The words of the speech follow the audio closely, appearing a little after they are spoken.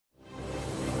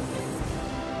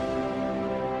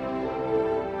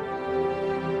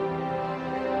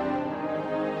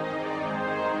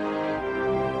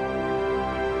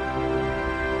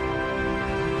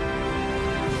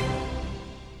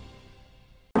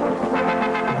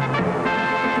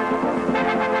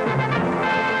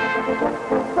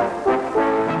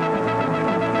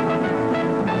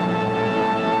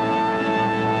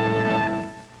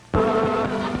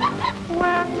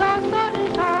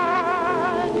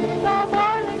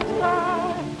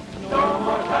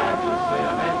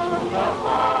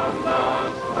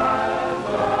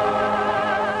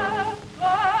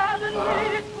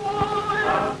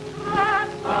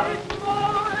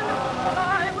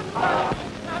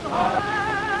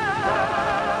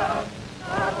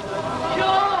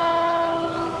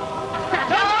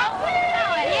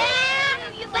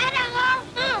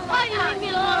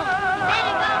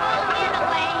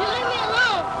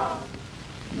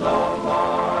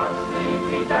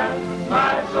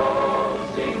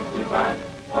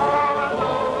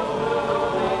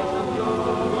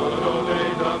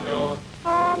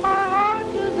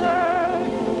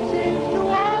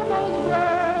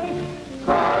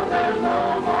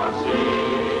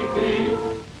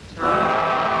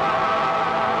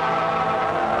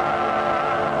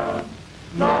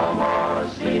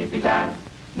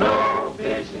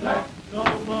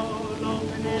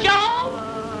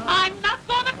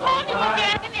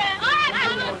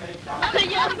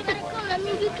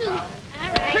You too.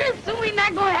 Pretty soon we're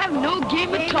not going to have no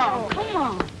game at all. Come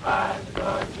on.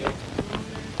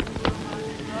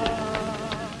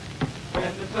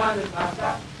 When the sun is not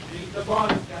out, she's the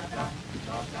morning sky.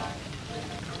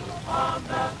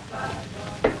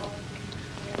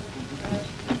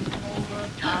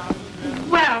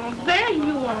 Well, there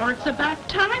you are. It's about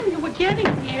time you were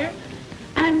getting here.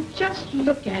 And just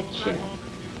look at you.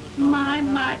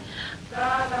 My.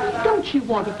 Don't you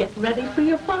want to get ready for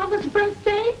your father's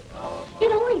birthday? It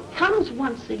only comes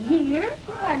once a year.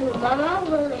 I do, Mama. I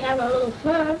was only having a little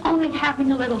fun. Only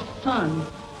having a little fun.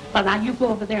 Well, now you go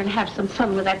over there and have some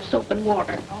fun with that soap and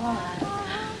water.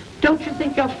 Don't you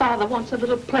think your father wants a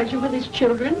little pleasure with his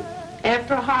children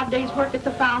after a hard day's work at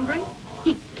the foundry?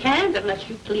 He can't unless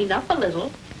you clean up a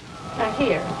little. Now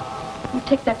here, you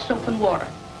take that soap and water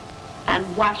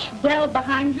and wash well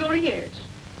behind your ears.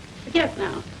 Forget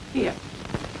now. Here.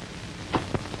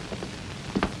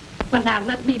 Well, now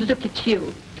let me look at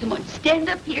you. Come on, stand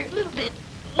up here a little bit.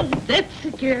 That's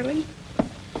it, girlie.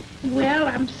 Well,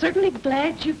 I'm certainly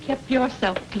glad you kept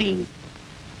yourself clean.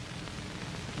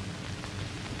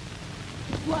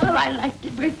 Well, I like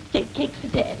the birthday cake for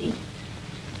Daddy.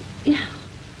 Yeah.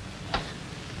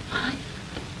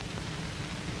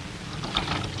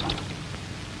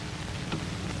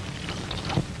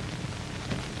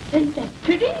 Isn't that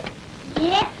pretty?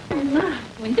 Yeah. My,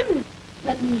 wonder,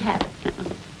 let me have it now.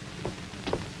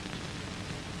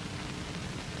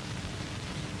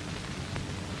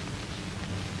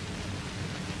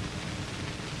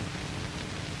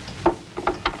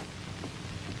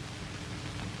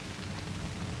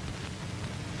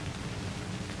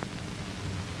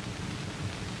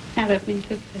 Now let me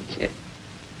look at you.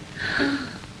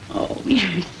 Oh,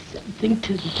 you're something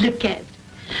to look at.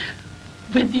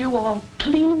 With you all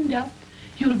cleaned up,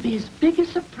 you'll be as big a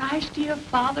surprise to your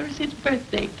father as his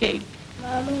birthday cake.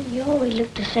 Mama, you always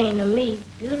look the same to me.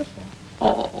 Beautiful.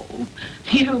 Oh,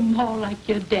 you're more like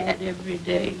your dad every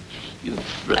day. You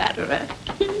flatterer.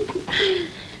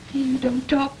 You don't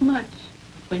talk much.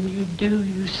 When you do,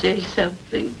 you say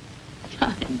something.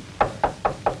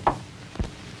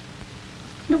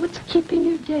 Now, what's keeping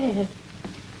your dad?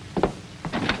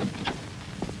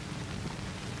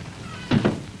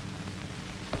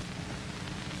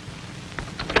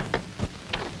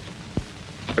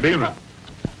 Good evening.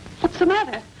 What's the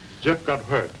matter? Jeff got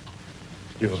hurt.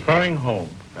 He was hurrying home.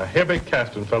 A heavy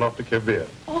casting fell off the caboose.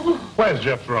 Oh. Where's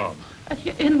Jeff's room?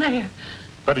 In there.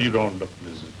 Better you go and look,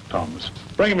 Mrs. Thomas.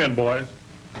 Bring him in, boys.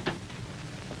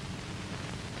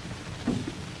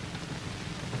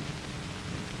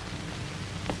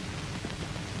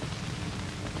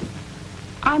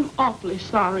 I'm awfully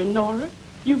sorry, Nora.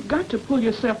 You've got to pull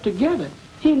yourself together.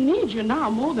 He needs you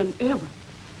now more than ever.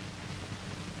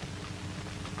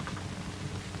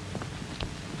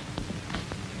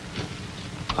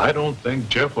 I don't think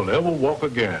Jeff will ever walk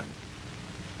again.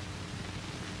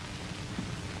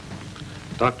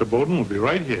 Dr. Bowden will be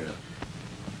right here.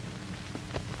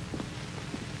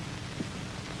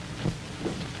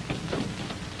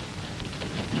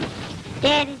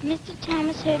 Dad, is Mr.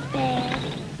 Thomas hurt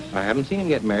bad? I haven't seen him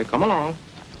yet, Mary. Come along.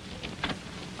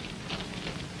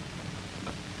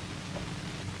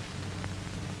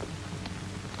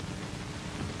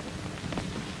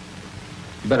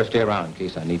 You better stay around in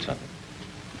case I need something.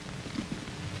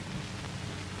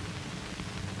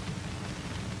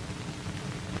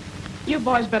 You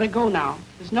boys better go now.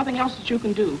 There's nothing else that you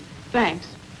can do. Thanks.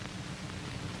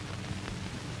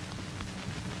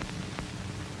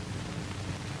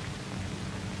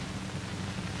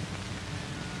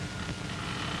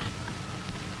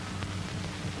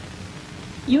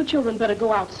 You children better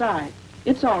go outside.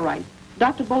 It's all right.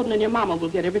 Dr. Bowden and your mama will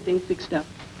get everything fixed up.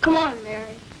 Come on,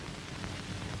 Mary.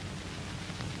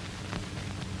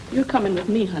 You're coming with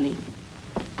me, honey.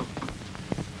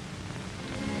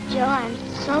 Joe, I'm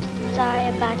so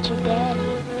sorry about your daddy.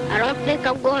 I don't think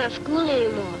I'm going to school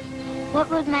anymore. What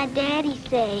would my daddy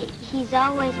say? He's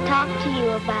always talked to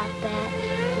you about that.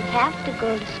 You have to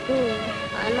go to school.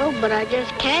 I know, but I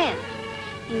just can't.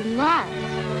 You must.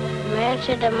 The man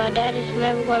said that my daddy's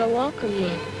never going to welcome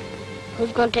me.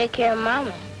 Who's going to take care of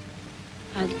Mama?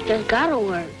 I just got to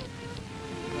work.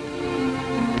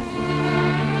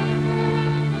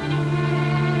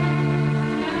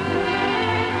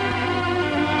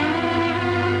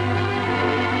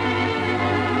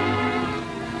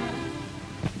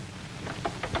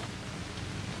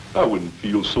 I wouldn't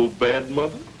feel so bad,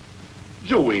 Mother.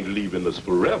 Joe ain't leaving us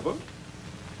forever.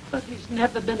 But he's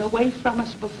never been away from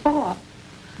us before.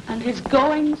 And he's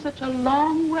going such a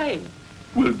long way.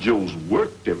 Well, Joe's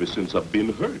worked ever since I've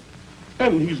been hurt.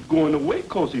 And he's going away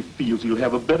because he feels he'll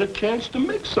have a better chance to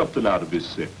make something out of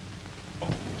himself.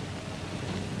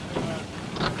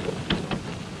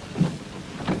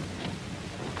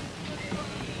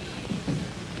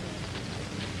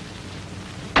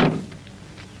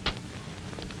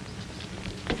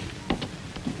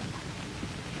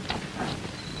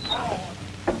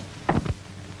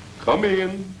 Come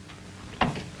in.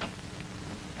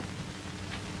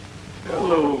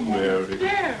 Hello, Mary.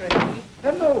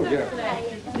 Hello,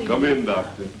 Jefferson. Come in,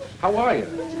 Doctor. How are you?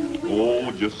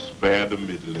 Oh, just spare the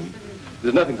middling.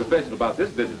 There's nothing professional about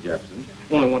this visit, Jefferson.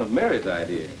 Only one of Mary's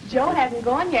ideas. Joe hasn't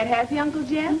gone yet, has he, Uncle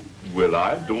Jeff? Well,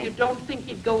 I You don't... don't think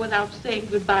he'd go without saying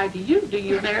goodbye to you, do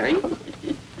you, Mary?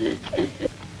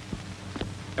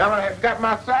 Ella, have you got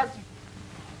my socks?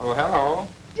 Oh, hello.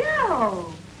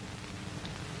 Joe!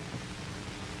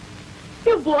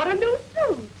 You bought a new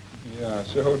suit. Yeah, I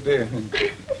sure did.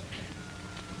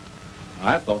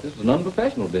 I thought this was an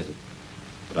unprofessional visit,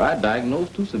 but I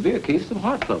diagnosed 2 severe cases of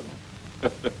heart trouble.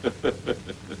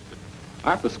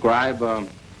 I prescribe a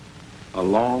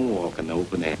long walk in the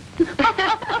open air.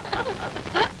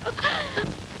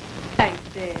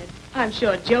 Thanks, Dad. I'm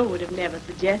sure Joe would have never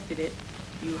suggested it.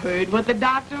 You heard what the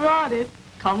doctor ordered.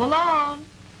 Come along.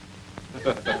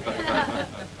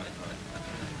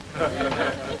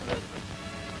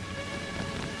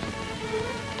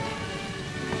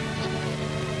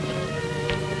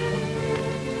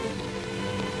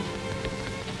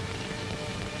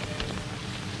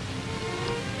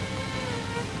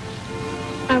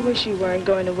 I wish you weren't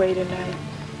going away tonight.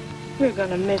 We're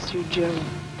gonna miss you, Joe.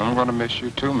 I'm gonna miss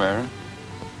you too, Mary.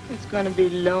 It's gonna be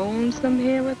lonesome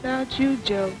here without you,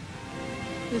 Joe.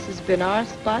 This has been our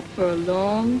spot for a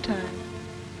long time.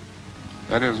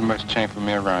 That isn't much change for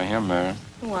me around here, Mary.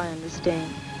 Oh, I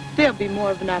understand. There'll be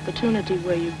more of an opportunity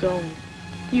where you're going.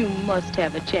 You must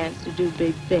have a chance to do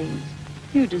big things.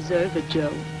 You deserve it,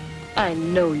 Joe. I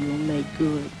know you'll make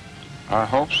good. I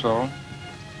hope so.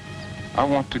 I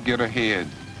want to get ahead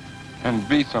and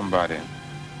be somebody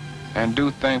and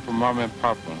do things for Mama and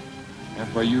Papa and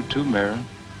for you too, Mary.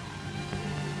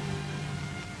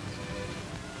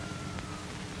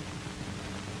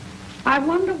 I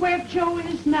wonder where Joe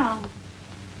is now.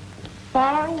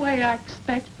 Far away, I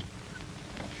expect.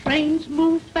 Trains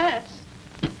move fast.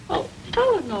 Oh,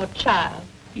 Eleanor, child,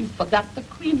 you forgot the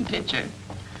cream pitcher.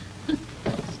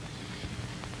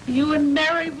 You and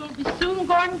Mary will be soon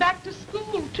going back to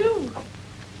school, too.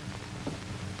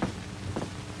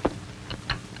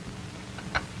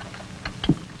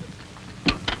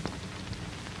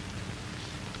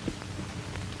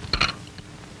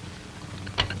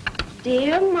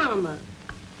 Dear Mama,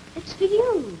 it's for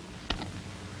you.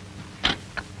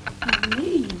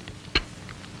 Me.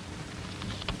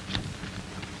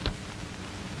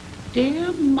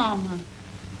 Dear Mama,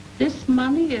 this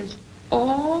money is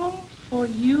all for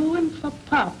you and for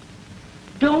Pop.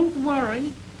 Don't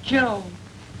worry, Joe.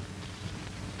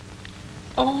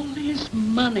 All his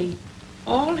money,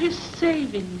 all his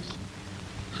savings.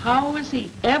 How is he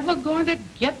ever going to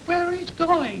get where he's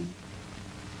going?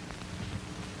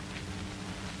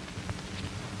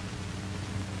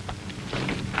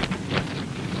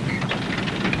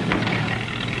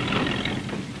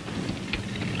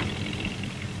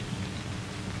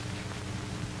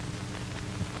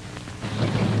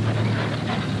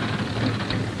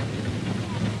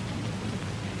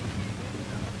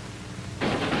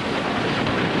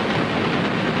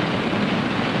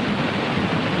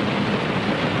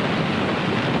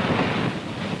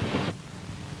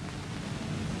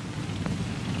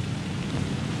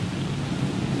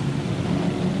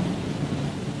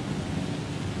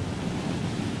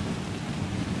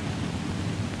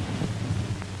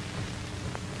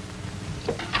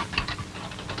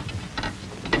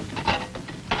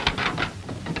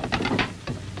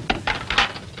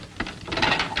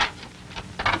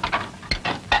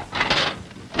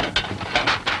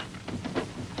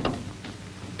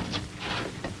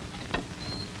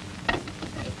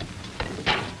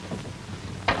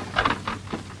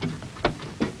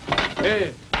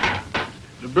 Hey,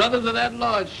 the brothers of that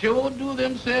lodge sure do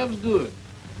themselves good.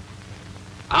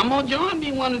 I'm gonna join me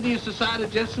in one of these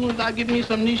societies just as soon as I get me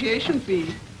some initiation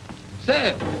fees.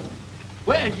 Say,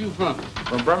 where's you from?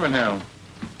 From Birmingham.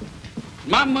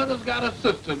 My mother's got a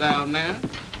sister down there.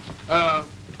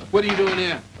 What are you doing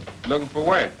here? Looking for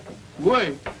work.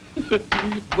 Work?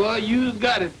 Boy, you's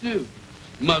got it too.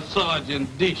 Massage and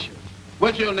dishes.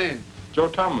 What's your name? Joe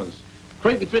Thomas.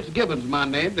 Creighton Fitzgibbon's my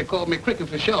name. They call me Cricket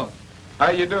for short. How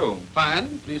you do?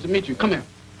 Fine. Pleased to meet you. Come here.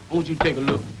 I want you to take a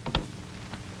look.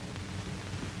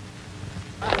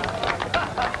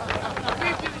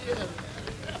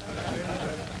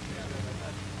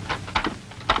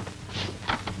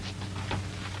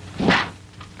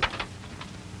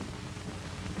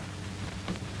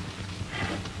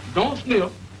 Don't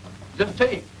sniff. Just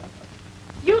take.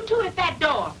 You two at that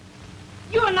door.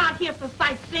 You're not here for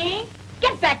sightseeing.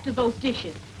 Get back to those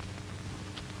dishes.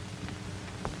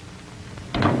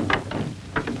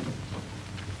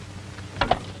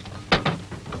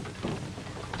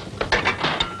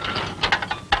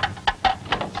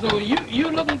 So you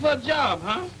looking for a job,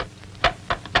 huh?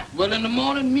 Well, in the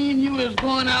morning, me and you is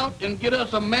going out and get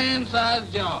us a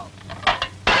man-sized job.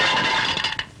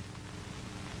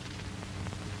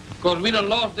 Because we done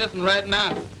lost this one right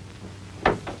now.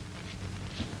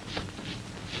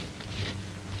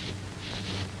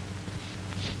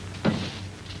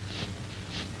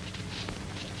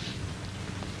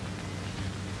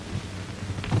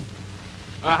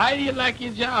 How do you like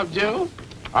your job, Joe?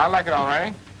 I like it all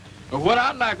right. What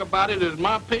I like about it is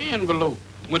my pay envelope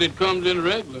when it comes in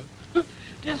regular.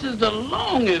 This is the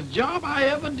longest job I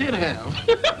ever did have.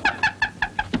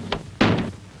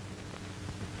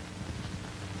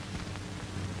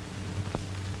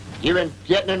 You've been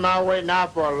getting in my way now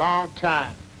for a long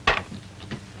time.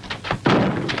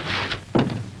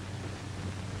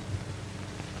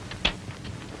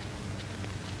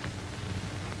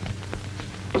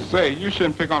 Say, you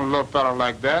shouldn't pick on a little fella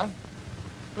like that.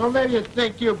 Well, maybe you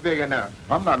think you're big enough.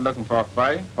 I'm not looking for a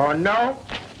fight. Oh, no?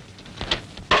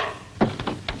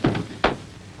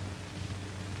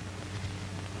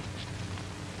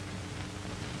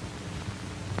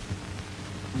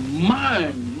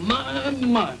 My.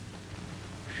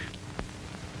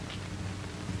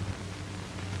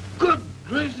 Good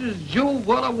gracious, Joe,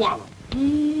 what a wallop.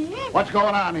 What's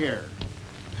going on here?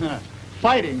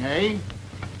 Fighting, eh?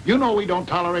 You know we don't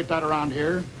tolerate that around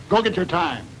here. Go get your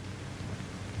time.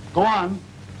 Go on.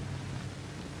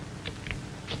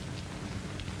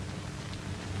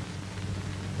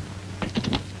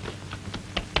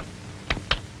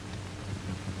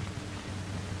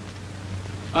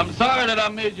 I'm sorry that I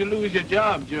made you lose your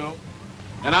job, Joe.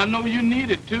 And I know you need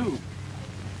it, too.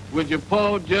 With your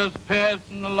pa just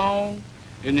passing along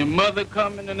and your mother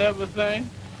coming and everything.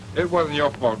 It wasn't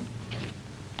your fault.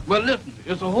 Well, listen,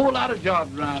 there's a whole lot of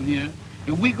jobs around here,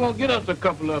 and we gonna get us a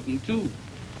couple of them, too.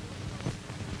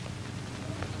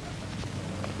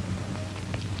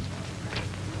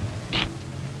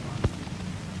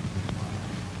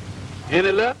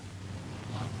 Any luck?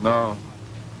 No.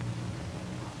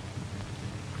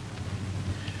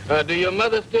 Do your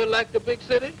mother still like the big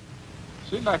city?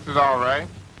 She likes it all right,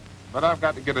 but I've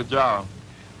got to get a job.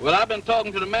 Well, I've been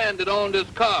talking to the man that owned this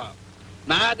car.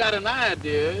 Now, I got an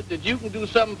idea that you can do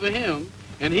something for him,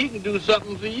 and he can do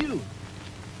something for you.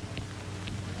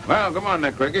 Well, come on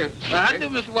there, Cricket. I do,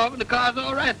 Mr. Warman. The car's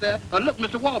all right there. Look,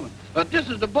 Mr. Warman, this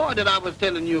is the boy that I was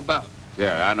telling you about.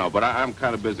 Yeah, I know, but I'm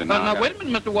kind of busy now. Now, wait a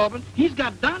minute, Mr. Warman. He's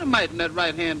got dynamite in that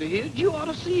right hand of his. You ought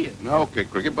to see it. Okay,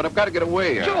 Cricket, but I've got to get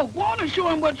away. Joe, go on and show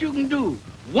him what you can do.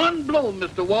 One blow,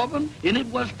 Mr. Warman, and it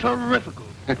was terrifical.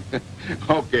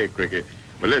 Okay, Cricket.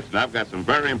 Well, listen, I've got some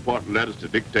very important letters to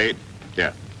dictate.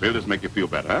 Yeah, will this make you feel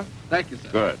better, huh? Thank you, sir.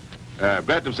 Good.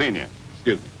 Glad to have seen you.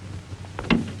 Excuse me.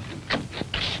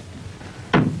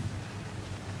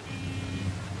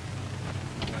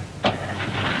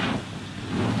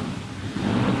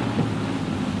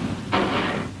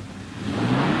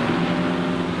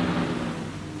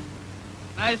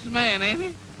 Nice man, ain't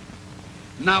he?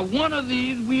 Now, one of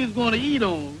these we is going to eat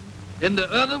on, and the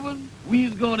other one we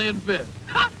is going to invest.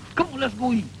 Ha! Come on, let's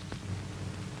go eat.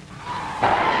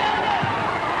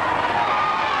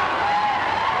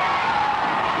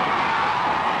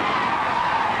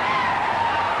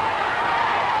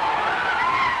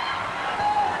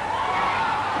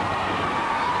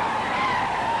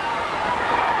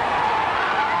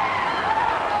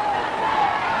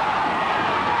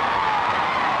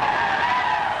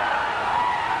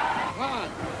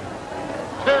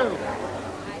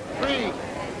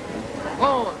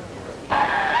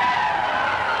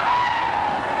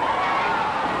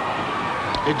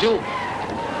 Hey, Joe,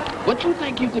 what you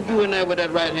think you could do in there with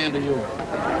that right hand of yours?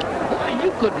 Boy,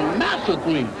 you could massacre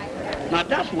me. Now,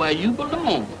 that's where you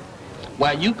belong.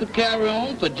 Why, you could carry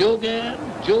on for Joe Gann,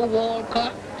 Joe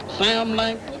Walcott, Sam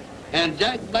Langford, and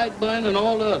Jack Blackburn and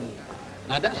all others.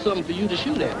 Now, that's something for you to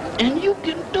shoot at. And you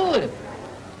can do it.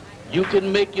 You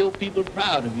can make your people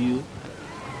proud of you.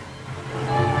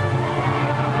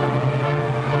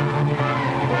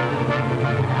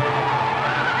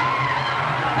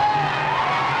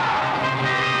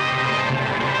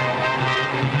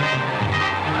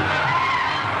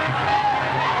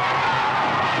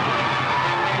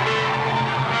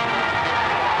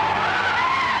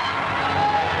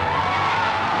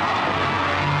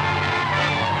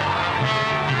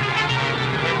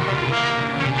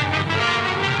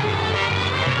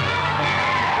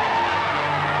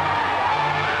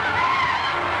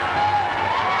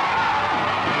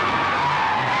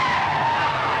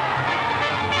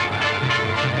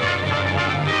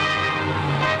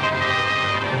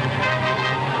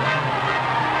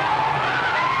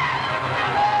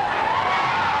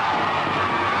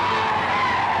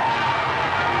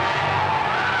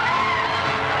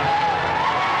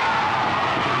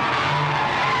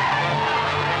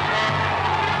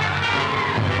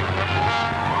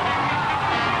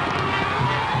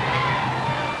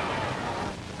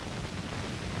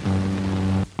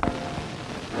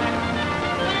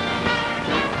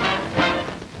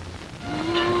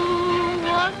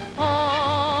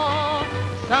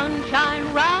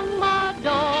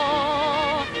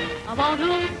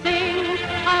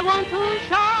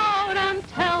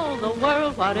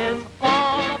 what it's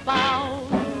all about.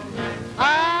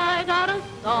 I got a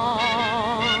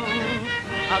song,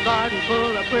 a garden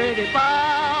full of pretty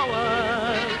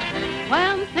flowers.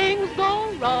 When things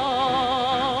go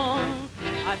wrong,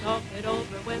 I talk it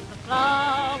over with the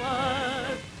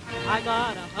flowers. I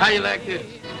got a How you like this?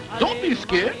 Don't be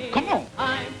scared. Come on.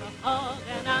 I'm a hug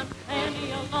and I'm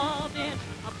plenty of love in,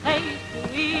 a place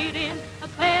to eat in, a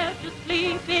bed to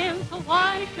sleep in, so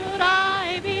why should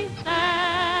I be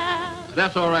sad?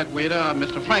 That's all right, waiter.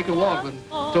 Mr. Frankie Walton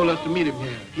told us to meet him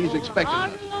here. He's expecting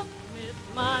us.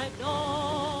 My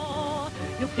door.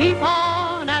 You keep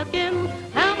on asking,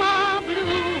 am I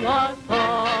blue or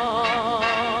for?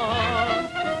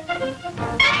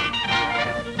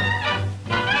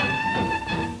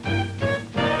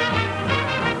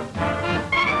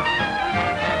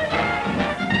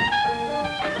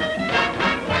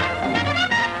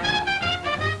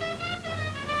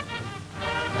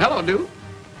 Hello, Duke.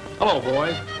 Hello,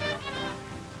 boys.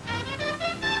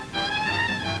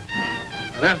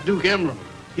 That's Duke Emerald.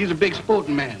 He's a big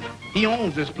sporting man. He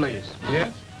owns this place.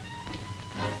 Yes?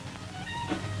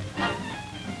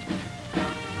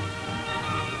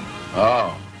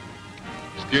 Oh,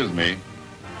 excuse me.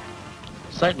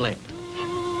 Certainly.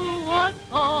 What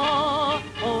for?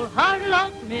 Old hard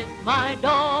luck miss my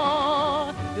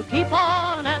door. You keep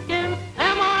on asking,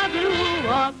 am I blue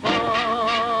or for?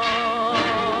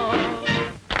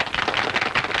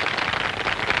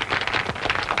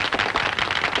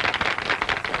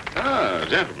 Ah,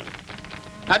 gentlemen.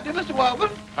 How do, Mr. Walton?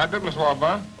 How do, Miss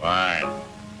Walton? Fine.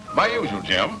 My usual,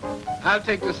 Jim. I'll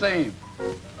take the same.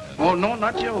 Oh, no,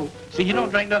 not you. See, he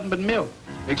don't drink nothing but milk,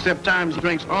 except times he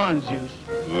drinks orange juice.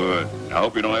 Good. I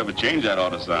hope you don't ever change that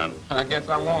order, son. I guess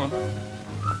I won.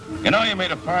 You know, you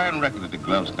made a fine record at the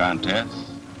gloves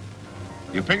contest.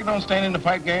 You figured on staying in the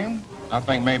fight game? I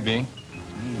think maybe.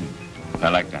 I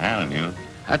like to handle you.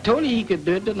 I told you he could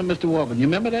do it, didn't I, Mr. Walton? You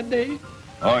remember that day?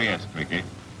 Oh, yes, Cricket.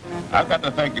 I've got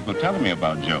to thank you for telling me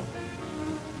about Joe.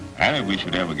 And if we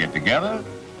should ever get together,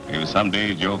 maybe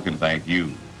someday Joe can thank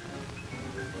you.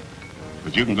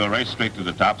 But you can go right straight to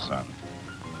the top, son.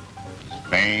 It's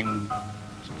fame,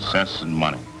 success, and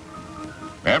money.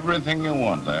 Everything you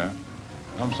want there.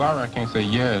 I'm sorry I can't say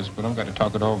yes, but I've got to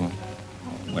talk it over.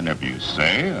 Whenever you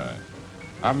say,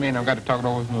 I mean, I've got to talk it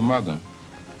over with my mother.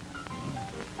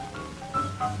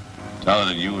 Tell her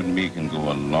that you and me can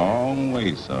go a long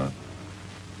way, son.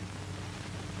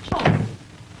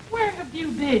 Where have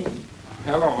you been?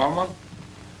 Hello, Mama.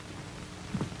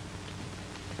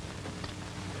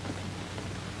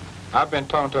 I've been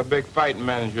talking to a big fighting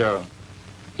manager.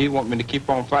 He wants me to keep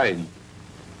on fighting.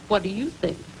 What do you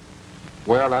think?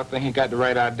 Well, I think he got the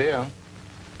right idea.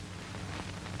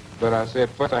 But I said,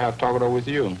 first I have to talk it over with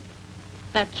you.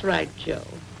 That's right, Joe.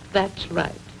 That's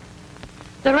right.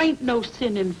 There ain't no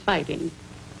sin in fighting,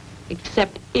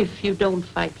 except if you don't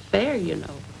fight fair, you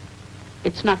know.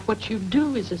 It's not what you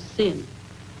do is a sin.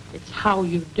 It's how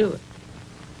you do it.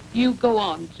 You go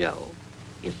on, Joe.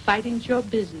 If fighting's your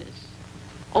business,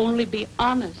 only be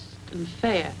honest and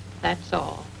fair, that's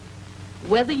all.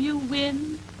 Whether you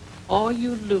win or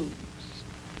you lose,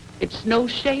 it's no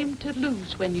shame to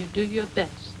lose when you do your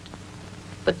best.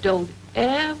 But don't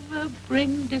ever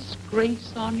bring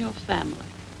disgrace on your family.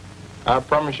 I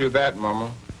promise you that,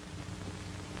 Mama.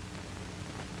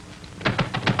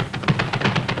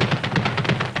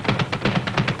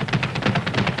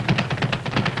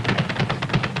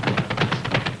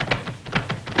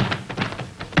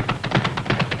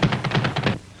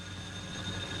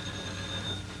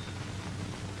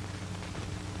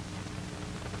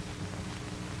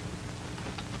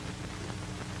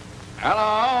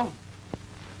 Hello?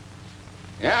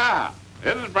 Yeah,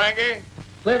 this is Frankie.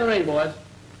 Clear the ring, boys.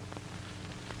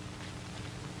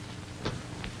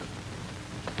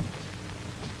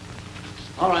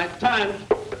 All right, time.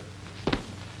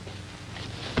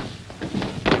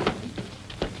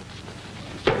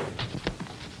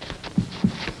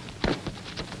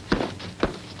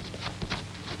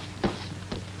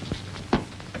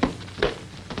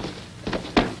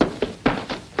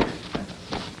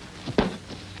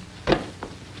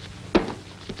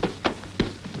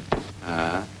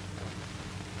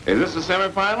 Is this the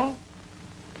semifinal?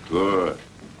 Good.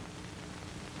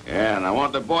 Yeah, and I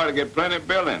want the boy to get plenty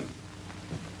billing.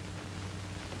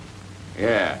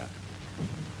 Yeah.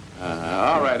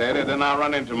 All right, Eddie, then I'll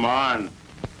run in tomorrow and...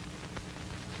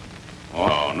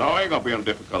 Oh, no, ain't gonna be no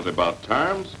difficulty about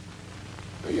terms.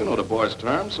 You know the boy's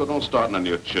terms, so don't start none of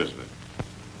your chiseling.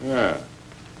 Yeah.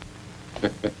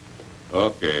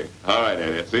 Okay. All right,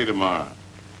 Eddie, see you tomorrow.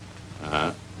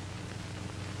 Uh-huh.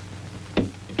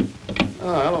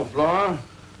 Oh, hello, Flora.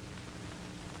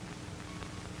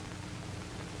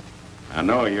 I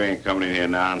know you ain't coming in here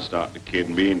now and start to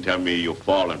kidding me and tell me you're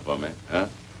falling for me, huh?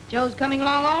 Joe's coming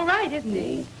along all right, isn't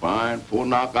he? Fine. 4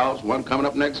 knockouts, 1 coming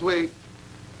up next week.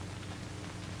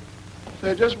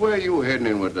 Say, just where you heading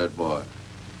in with that boy?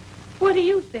 What do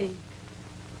you think?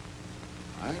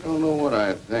 I don't know what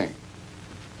I think.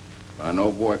 But I know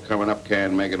a boy coming up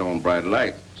can't make it on bright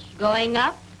lights. Going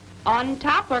up, on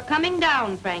top, or coming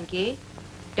down, Frankie?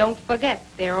 Don't forget,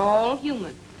 they're all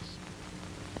humans.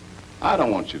 I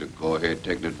don't want you to go ahead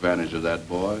taking advantage of that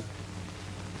boy.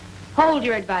 Hold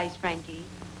your advice, Frankie.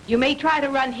 You may try to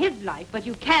run his life, but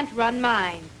you can't run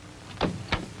mine.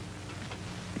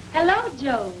 Hello,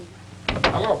 Joe.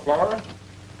 Hello, Flora.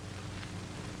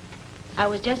 I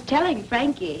was just telling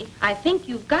Frankie, I think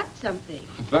you've got something.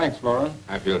 Thanks, Flora.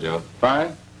 I feel, Joe.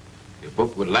 Fine. You're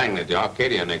booked with Langley at the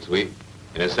Arcadia next week.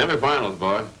 In the semifinals,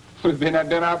 boy. We've been at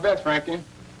dinner our best, Frankie.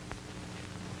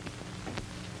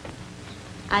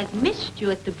 I've missed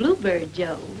you at the Bluebird,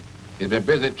 Joe. He's been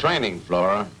busy training,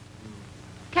 Flora.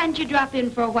 Can't you drop in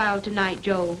for a while tonight,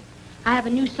 Joe? I have a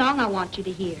new song I want you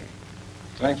to hear.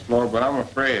 Thanks, Flora, but I'm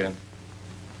afraid.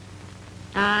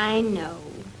 I know.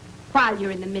 While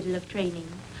you're in the middle of training.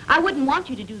 I wouldn't want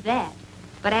you to do that.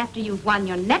 But after you've won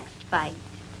your next fight,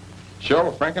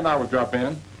 Sure, Frank and I will drop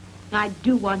in. I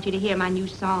do want you to hear my new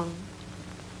song.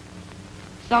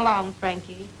 So long,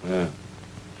 Frankie. Yeah.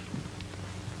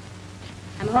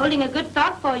 I'm holding a good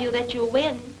thought for you that you'll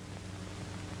win.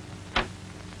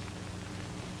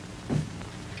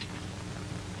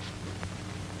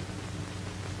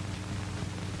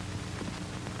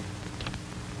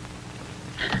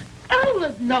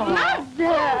 Eleanor.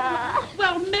 Mother.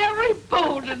 Well, Mary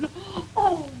Bowden.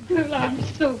 Oh, girl, I'm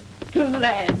so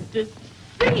glad to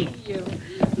see you.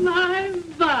 My.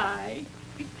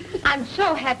 I'm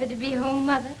so happy to be home,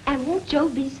 Mother. And won't Joe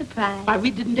be surprised? Why,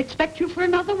 we didn't expect you for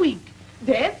another week.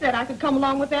 Dad said I could come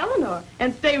along with Eleanor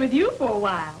and stay with you for a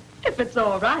while, if it's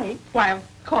all right. Why, of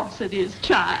course it is,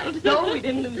 child. So we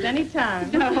didn't lose any time.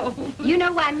 No. You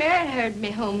know why Mary heard me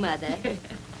home, Mother.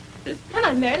 Come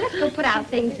on, Mary, let's go put our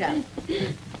things up.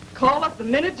 Call us the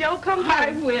minute Joe comes home.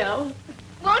 I will.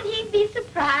 Won't he be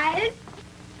surprised?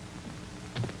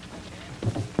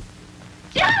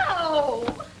 Joe!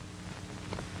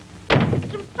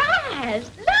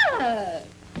 Surprise! Look!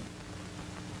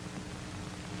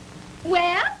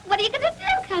 Well, what are you going to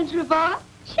do, country boy?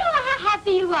 Show her how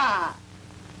happy you are.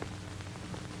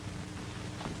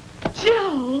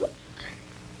 Joe!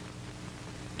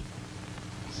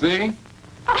 See?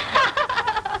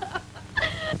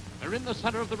 They're in the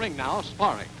center of the ring now,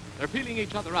 sparring. They're feeling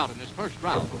each other out in this first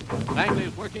round. Langley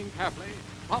is working carefully,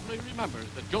 probably remembers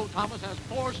that Joe Thomas has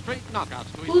 4 straight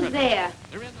knockouts to his Who's credit. there?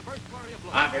 They're in the first flurry of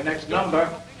blows. I'm your next number.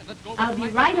 I'll be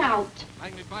right out.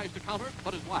 Langley tries to counter,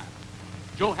 but is wide.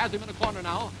 Joe has him in a corner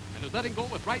now and is letting go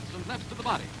with rights and lefts to the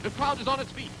body. The crowd is on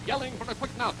its feet, yelling for a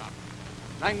quick knockout.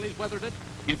 Langley's weathered it.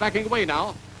 He's backing away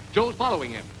now. Joe's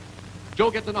following him.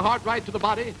 Joe gets in a hard right to the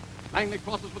body. Langley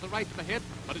crosses with a right to the head,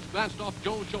 but it's glanced off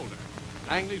Joe's shoulder.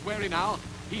 Langley's wary now.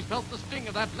 He's felt the sting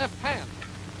of that left hand.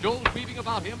 Joe's weaving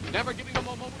about him, never giving him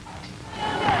a moment.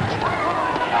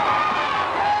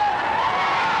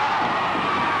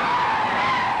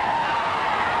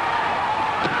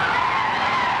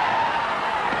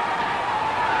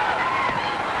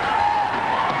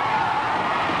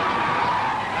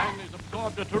 Langley's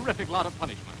absorbed a terrific lot of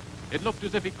punishment. It looked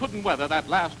as if he couldn't weather that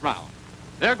last round.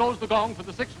 There goes the gong for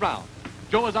the 6th round.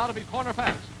 Joe is out of his corner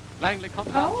fast. Langley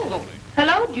comes out slowly.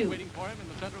 Hello, Jude. Waiting for him in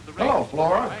the center of the ring. Hello,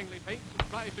 Flora. Langley feints and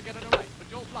tries to get it a right, but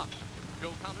Joe blocks.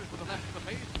 Joe counters with a left to the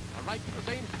face, a right to the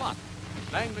same spot.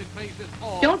 Langley's face is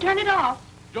all... Don't turn it off.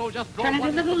 Joe just drove Turn it a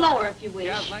one little into the lower body. if you wish. He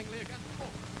has Langley against the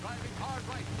post, driving hard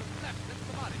right to the left into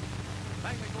the body.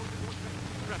 Langley goes into a trip.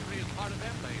 The referee is part of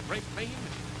them. They break clean.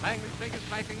 Langley's leg is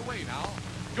backing away now.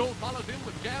 Joe follows him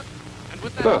with jabs, and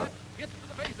with that left, gets to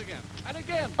the face again. And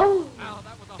again. Oh. Now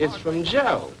that was a It's hard from right.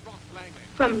 Joe.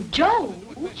 From Joe?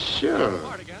 Sure.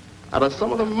 Out of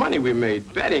some of the money we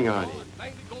made betting on it.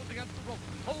 Langley goes against the rope,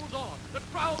 holds on. The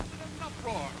crowd's in an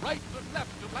uproar. Right and left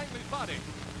to Langley's body.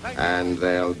 Langley And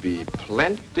there'll be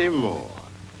plenty more.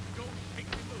 Joe shakes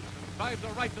him loose and drives a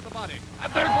right to the body.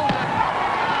 And there goes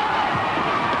that.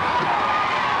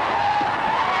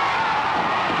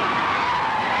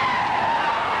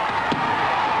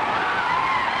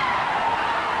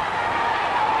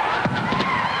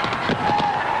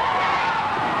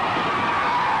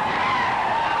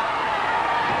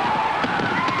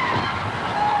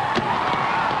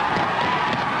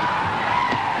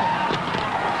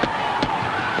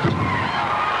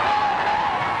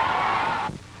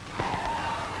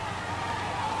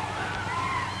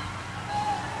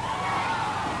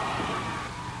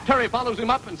 Terry follows him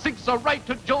up and sinks a right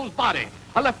to Joe's body.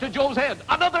 A left to Joe's head.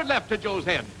 Another left to Joe's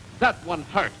head. That one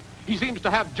hurt. He seems to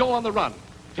have Joe on the run.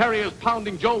 Terry is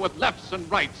pounding Joe with lefts and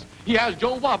rights. He has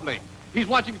Joe wobbling. He's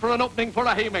watching for an opening for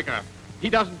a haymaker.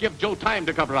 He doesn't give Joe time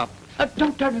to cover up.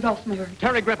 Don't turn it off, Mary.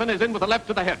 Terry Griffin is in with a left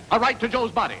to the head. A right to Joe's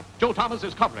body. Joe Thomas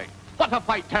is covering. What a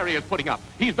fight Terry is putting up.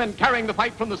 He's been carrying the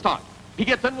fight from the start. He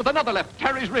gets in with another left.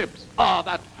 Terry's ribs. Oh,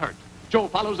 that hurt. Joe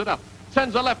follows it up.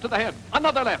 Sends a left to the head.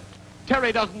 Another left.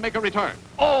 Terry doesn't make a return.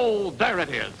 Oh, there it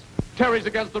is. Terry's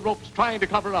against the ropes trying to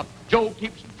cover up. Joe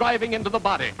keeps driving into the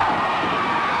body.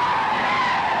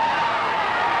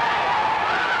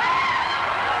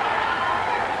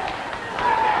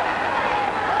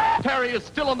 Terry is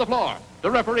still on the floor.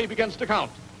 The referee begins to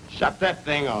count. Shut that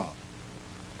thing off.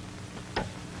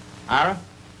 Ira,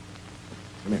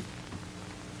 come here.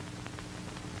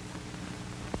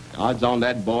 The odds on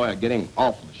that boy are getting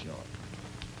awfully short.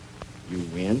 You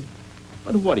win.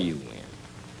 But what do you win?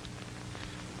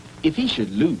 If he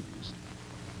should lose,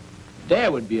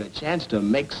 there would be a chance to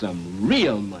make some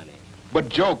real money. But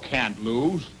Joe can't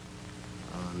lose.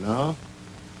 Oh, no?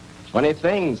 Funny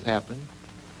things happen.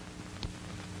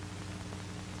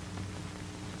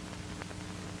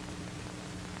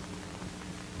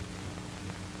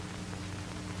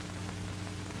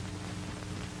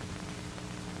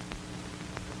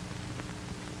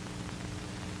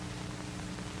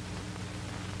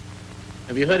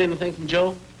 Have you heard anything from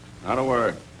Joe? Not a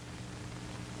word.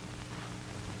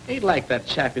 Ain't like that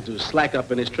chappie to slack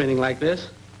up in his training like this.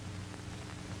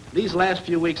 These last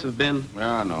few weeks have been...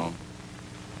 Yeah, I know.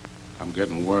 I'm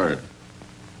getting word.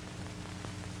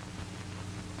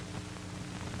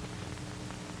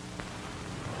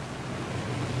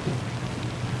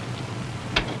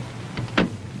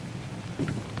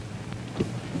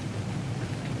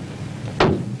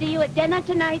 See you at dinner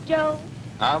tonight, Joe?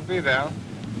 I'll be there.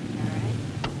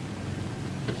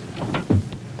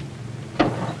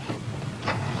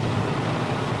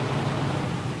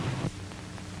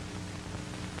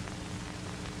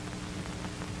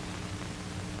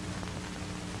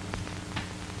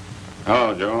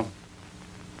 Hello, Joe.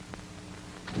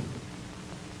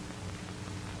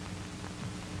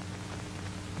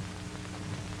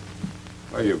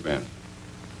 Where you been?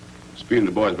 Speed and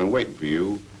the boys been waiting for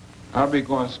you. I'll be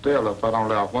going still if I don't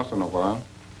lay off once in a while.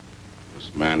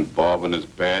 This man Bobbin is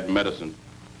bad medicine.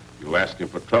 You'll ask him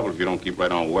for trouble if you don't keep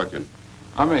right on working.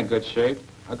 I'm in good shape.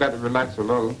 I got to relax a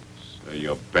little. So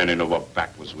you're bending over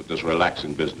backwards with this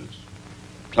relaxing business.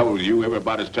 Trouble with you,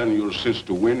 everybody's telling you since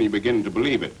to win, and you're beginning to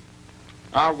believe it.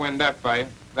 I'll win that fight.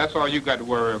 That's all you got to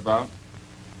worry about.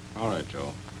 All right,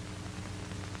 Joe.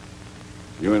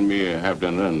 You and me have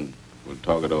dinner, and we'll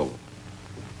talk it over.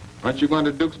 Aren't you going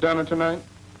to Duke's dinner tonight?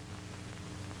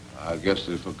 I guess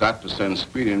they forgot to send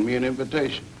Speedy and me an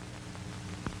invitation.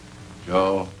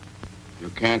 Joe, you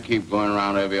can't keep going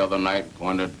around every other night,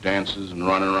 going to dances and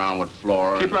running around with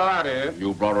Flora. Keep her out of here.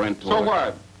 You brought her into it. So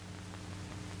what?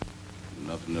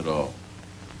 Nothing at all.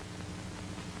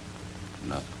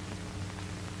 Nothing.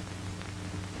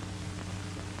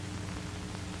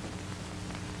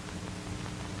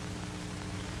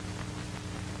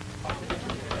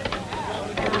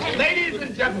 Ladies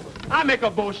and gentlemen, I make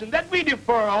a motion that we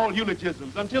defer all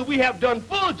eulogisms until we have done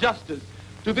full justice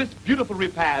to this beautiful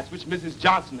repast which Mrs.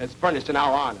 Johnson has furnished in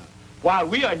our honor, while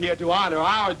we are here to honor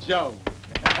our Joe.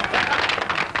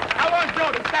 I want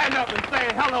Joe to stand up and say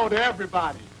hello to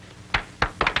everybody.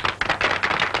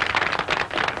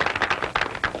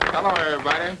 Hello,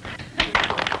 everybody.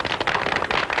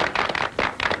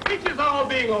 Speeches all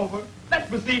being over, let's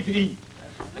proceed to eat.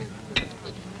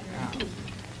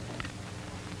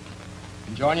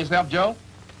 Enjoying yourself, Joe?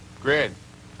 Great.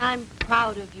 I'm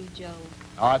proud of you, Joe.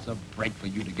 Oh, it's a break for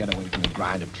you to get away from the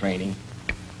grind of training.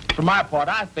 For my part,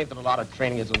 I think that a lot of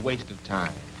training is a waste of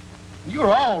time.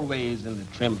 You're always in the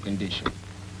trim condition.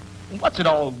 And what's it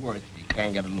all worth if you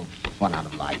can't get a little fun out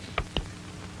of life?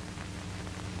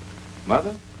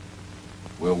 Mother,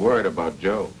 we're worried about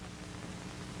Joe.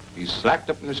 He's slacked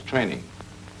up in his training.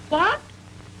 What?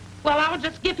 Well, I'll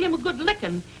just give him a good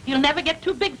licking. He'll never get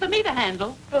too big for me to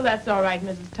handle. Oh, that's all right,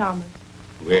 Mrs. Thomas.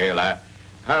 Well,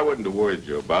 I wouldn't have worried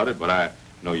you about it, but I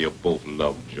know you both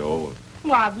love Joe.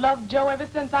 Well, I've loved Joe ever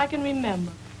since I can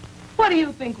remember. What do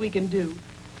you think we can do?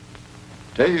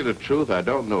 Tell you the truth, I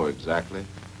don't know exactly.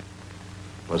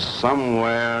 But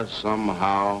somewhere,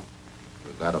 somehow,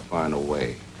 we've got to find a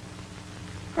way.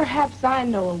 Perhaps I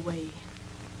know a way.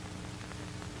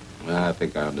 Well, I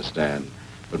think I understand.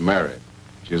 But Mary,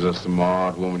 she's a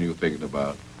smart woman you're thinking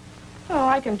about. Oh,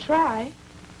 I can try.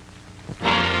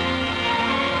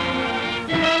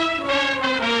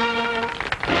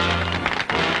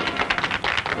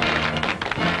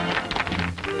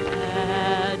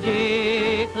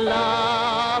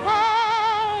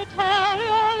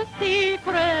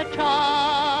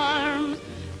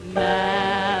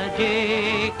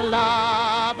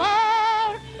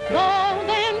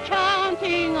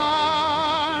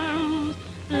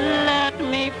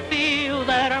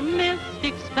 their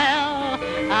mystic spell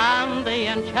and the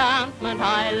enchantment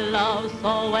I love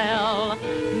so well.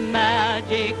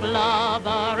 Magic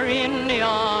lover, in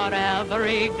your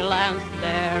every glance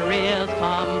there is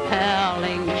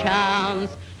compelling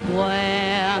chance.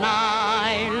 When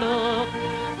I look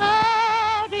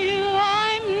at you,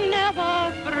 I'm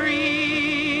never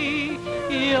free.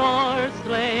 Your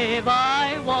slave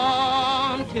I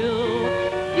want to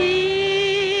be.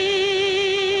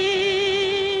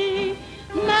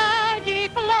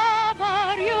 Magic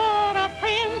lover, you're a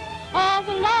prince of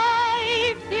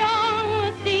life's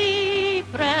young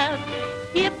secret.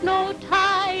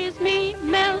 Hypnotize me,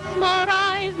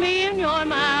 mesmerize me in your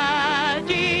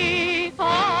magic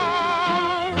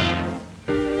arms.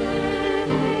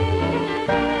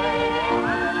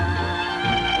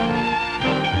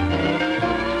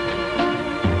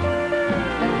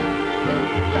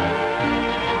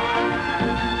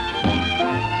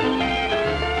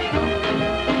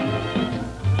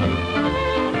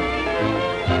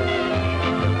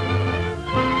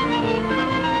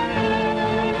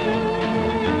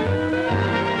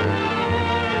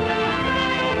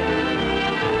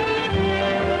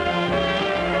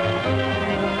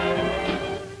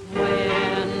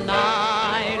 When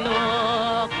I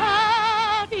look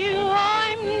at you,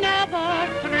 I'm never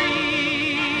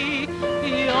free.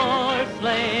 Your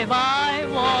slave I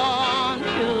want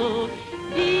to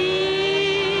be.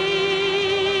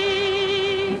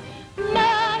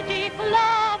 Magic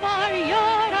lover,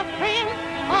 you're a prince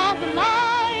of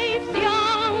life's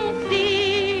young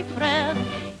secret.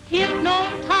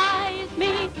 Hypnotize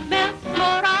me,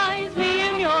 mesmerize me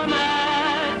in your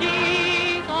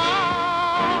magic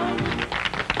arms.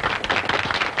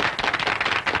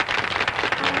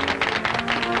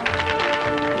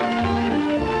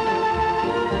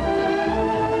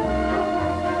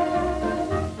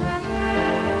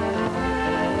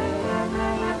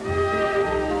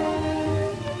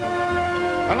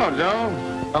 Hello, Joe.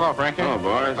 Hello, Frankie. Hello,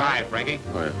 boys. Hi, Frankie.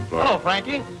 Hello,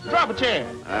 Frankie. Drop a chair.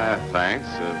 Thanks.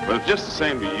 But just the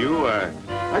same to you, I'd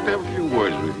like to have a few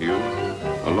words with you.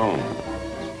 Alone.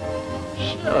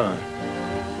 Sure.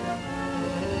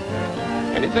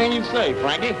 Anything you say,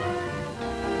 Frankie.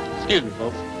 Excuse me,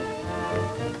 folks.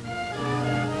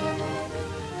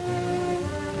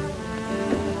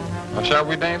 Shall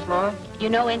we dance, Laura? You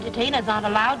know entertainers aren't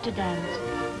allowed to dance.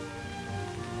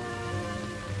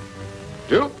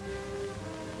 Duke,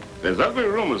 there's ugly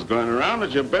rumors going around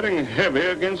that you're betting heavy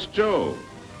against Joe.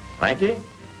 Frankie,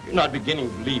 you're not beginning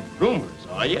to believe rumors,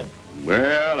 are you?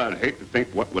 Well, I'd hate to think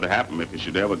what would happen if you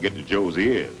should ever get to Joe's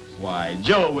ears. Why,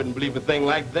 Joe wouldn't believe a thing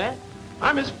like that.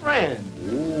 I'm his friend.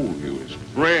 Oh, you're his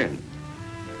friend.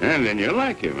 And then you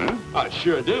like him, huh? I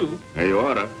sure do. Hey, you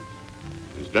oughta.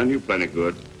 He's done you plenty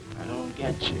good. I don't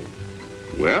get you.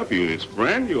 Well, if you're his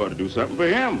friend, you ought to do something for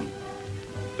him.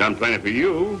 Done plenty for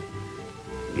you.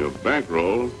 Your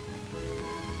bankroll.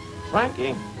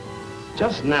 Frankie,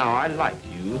 just now I like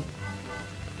you.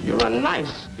 You're a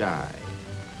nice guy.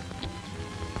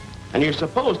 And you're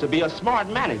supposed to be a smart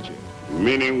manager.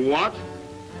 Meaning what?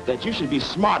 That you should be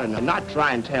smart enough not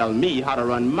try and tell me how to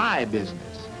run my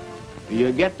business. Do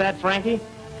you get that, Frankie?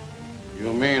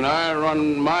 You mean I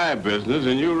run my business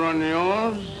and you run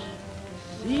yours?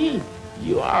 See,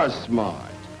 you are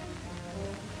smart.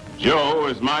 Joe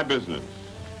is my business.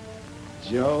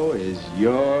 Joe is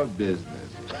your business.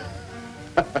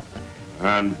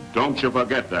 And don't you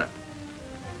forget that.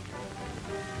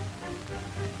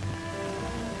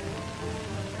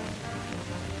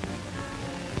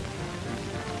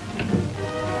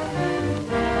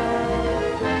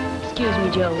 Excuse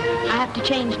me, Joe. I have to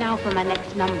change now for my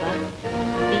next number.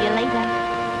 See you later.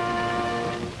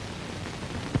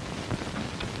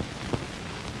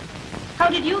 How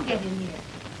did you get in here?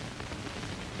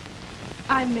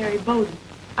 I'm Mary Bowden.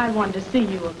 I wanted to see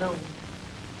you alone.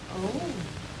 Oh,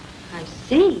 I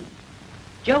see.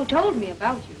 Joe told me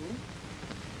about you.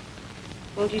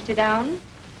 Won't you sit down?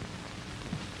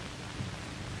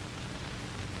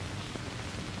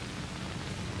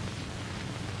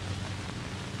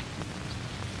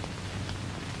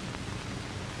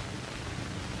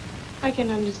 I can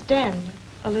understand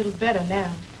a little better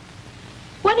now.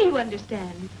 What do you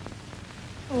understand?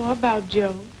 Oh, about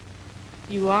Joe.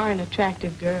 You are an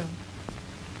attractive girl.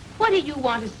 What do you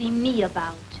want to see me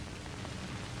about?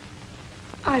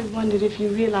 I wondered if you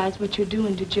realize what you're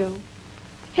doing to Joe.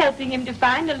 Helping him to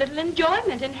find a little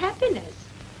enjoyment and happiness.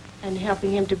 And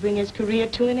helping him to bring his career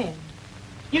to an end.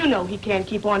 You know he can't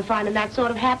keep on finding that sort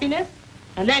of happiness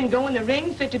and then go in the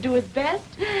ring fit to do his best.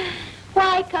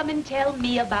 Why come and tell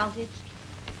me about it?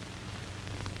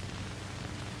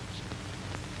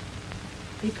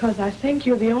 Because I think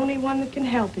you're the only one that can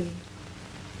help him.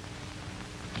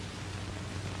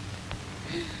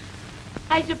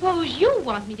 I suppose you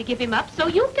want me to give him up so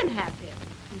you can have him.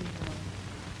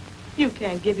 You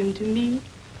can't give him to me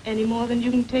any more than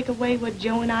you can take away what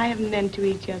Joe and I have meant to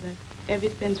each other ever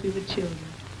since we were children.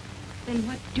 Then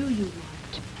what do you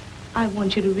want? I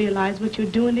want you to realize what you're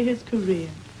doing to his career.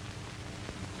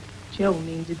 Joe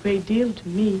means a great deal to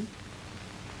me.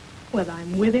 Whether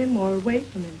I'm with him or away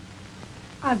from him,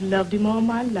 I've loved him all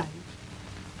my life.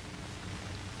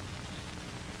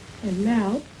 And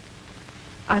now,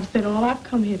 I've said all I've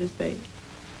come here to say.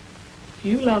 If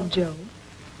you love Joe,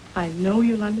 I know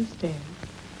you'll understand.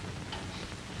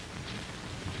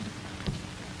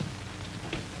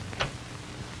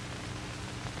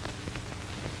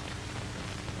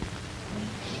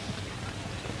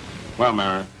 Well,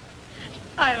 Mary.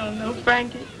 I don't know,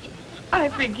 Frankie. I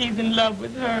think he's in love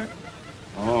with her.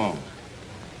 Oh.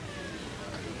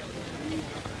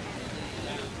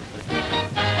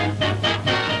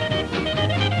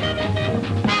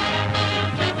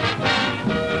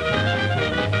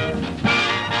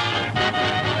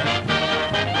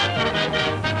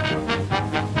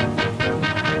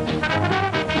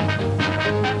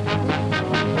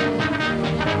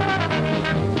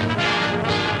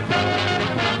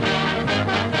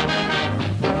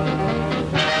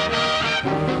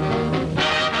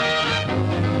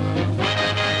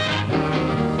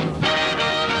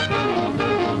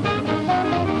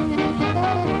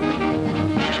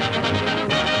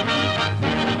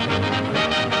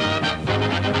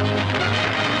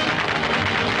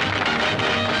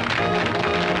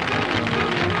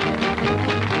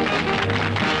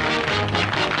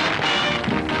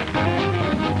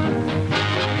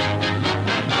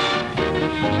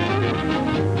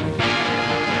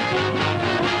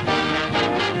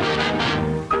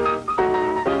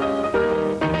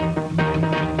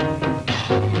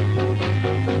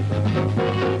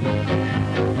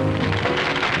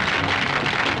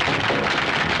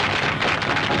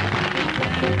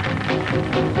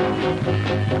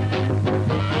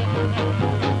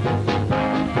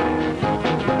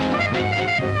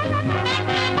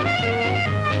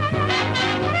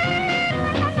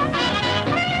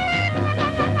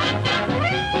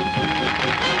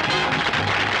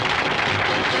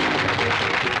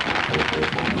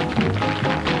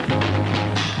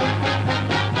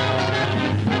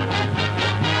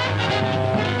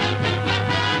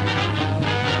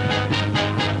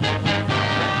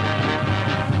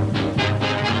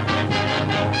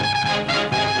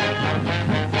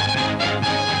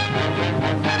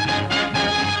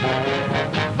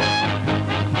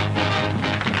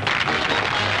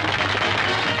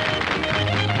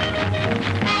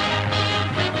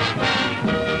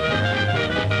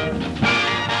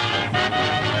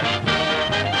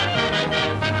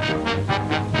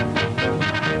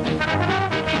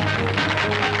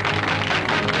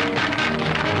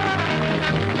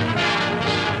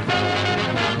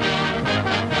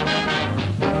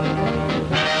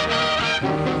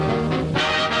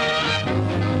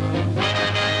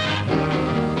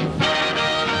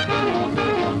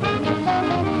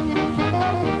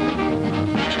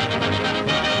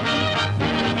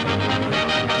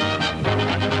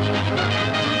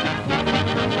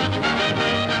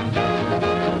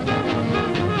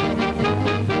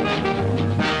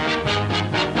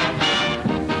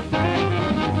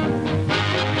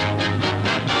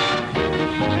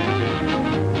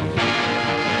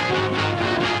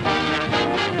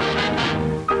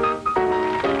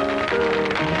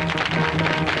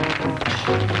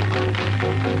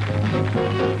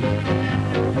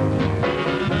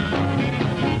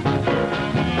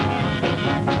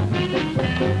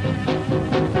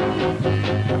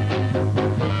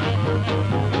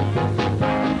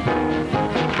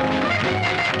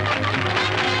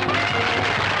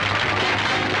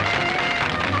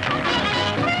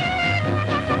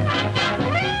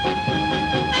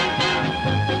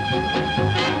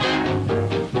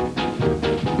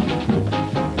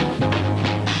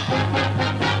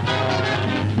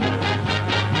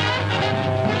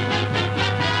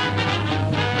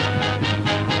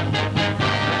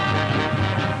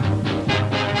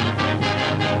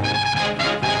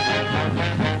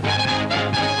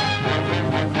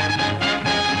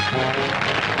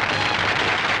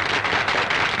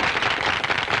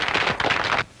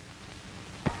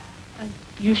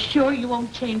 You sure you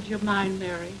won't change your mind,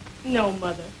 Mary? No,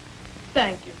 Mother.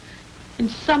 Thank you. In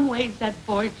some ways, that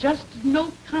boy just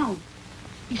no count.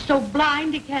 He's so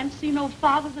blind he can't see no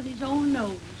farther than his own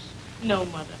nose. No,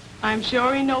 Mother. I'm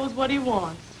sure he knows what he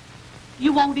wants.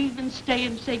 You won't even stay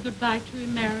and say goodbye to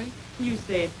him, Mary? You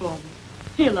say it for me.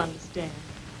 He'll understand.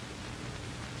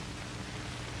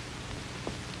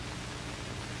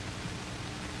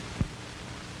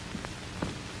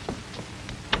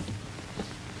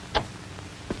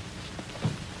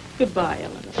 Goodbye,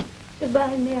 Eleanor.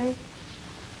 Goodbye, Mary.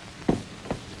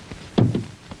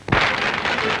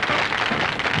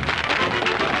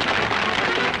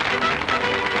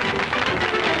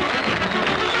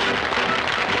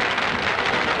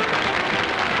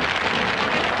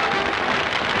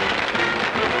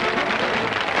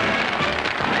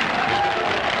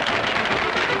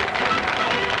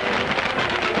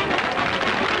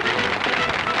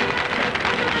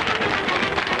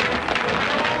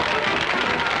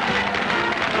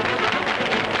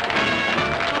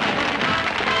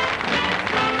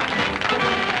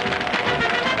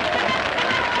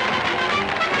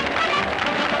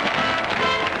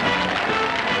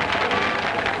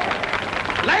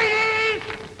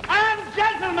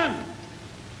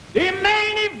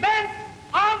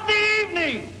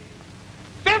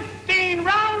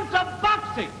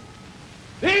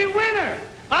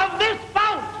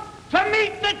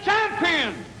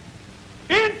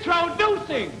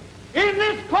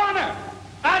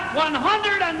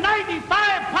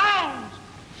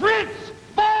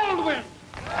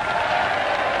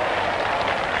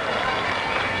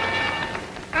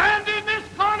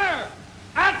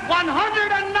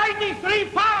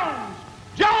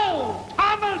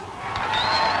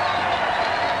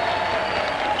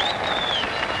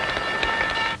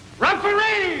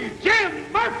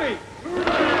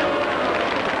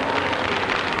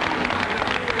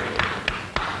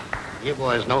 You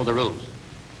boys know the rules.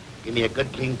 Give me a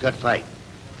good, clean-cut fight.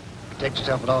 Protect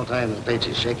yourself at all times and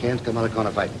faces. Shake hands, come out of the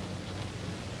corner fighting.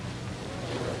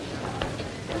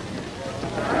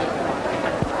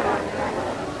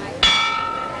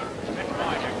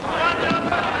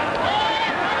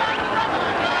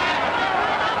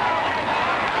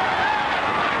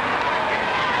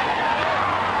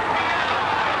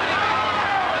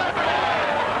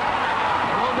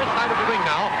 On this side of the ring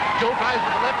now, Joe tries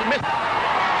with the left and misses.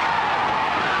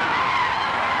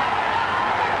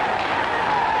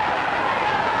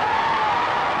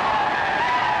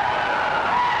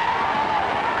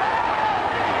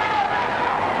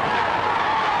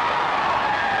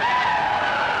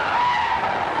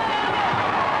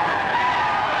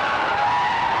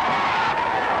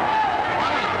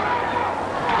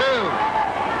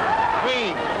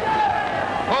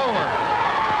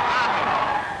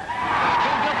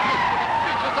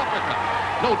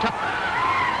 No time.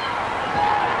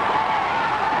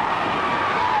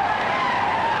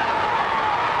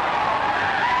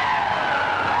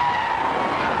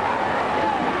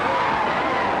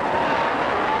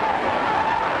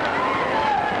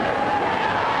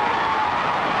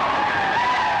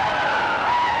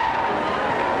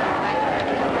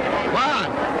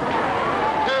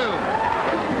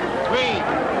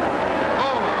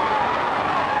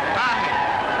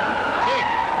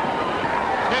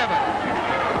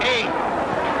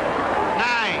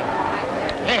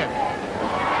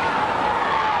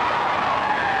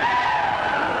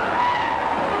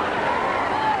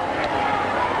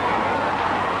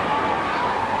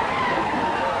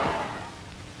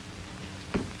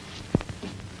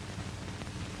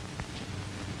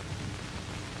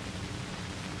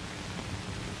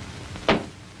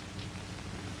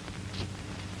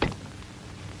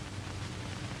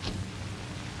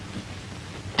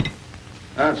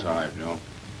 That's all right, Joe.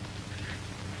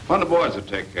 One of the boys will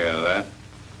take care of that.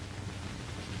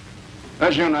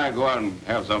 Let's you and I go out and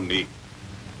have something to eat.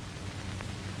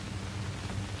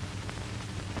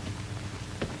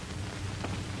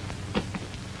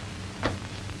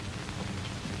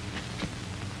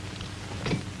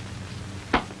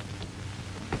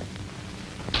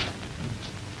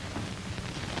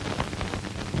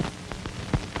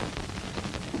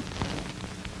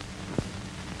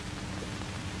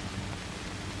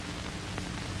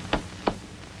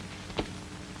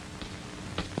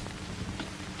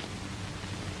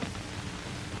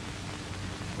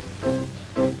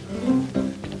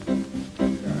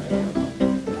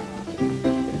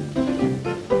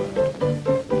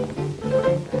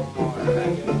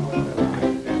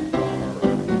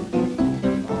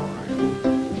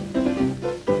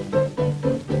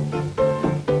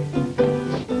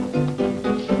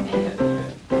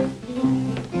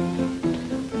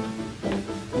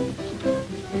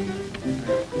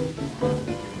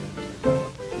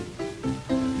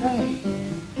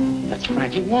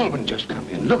 Walman just come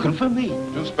in, looking for me.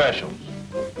 2 specials.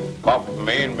 Coffee for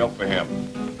me and milk for him.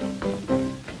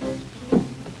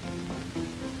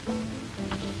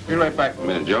 Be right back in a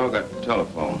minute, Joe. Got the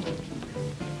telephone.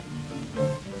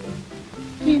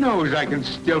 knows I can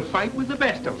still fight with the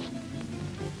best of them.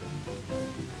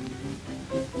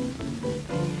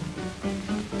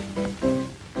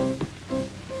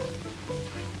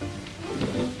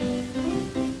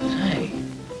 Say,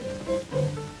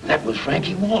 that was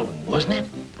Frankie Walden, wasn't it?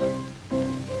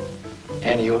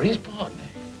 And you're his partner.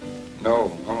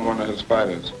 No, I'm one of his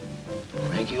fighters.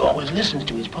 Frankie always listens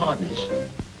to his partners.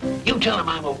 You tell him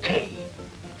I'm okay.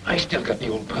 I still got the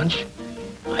old punch.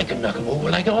 I can knock him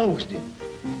over like I always did.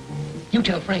 You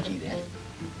tell Frankie that.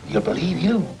 He'll believe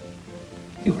you.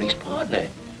 You're his partner.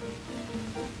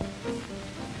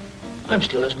 I'm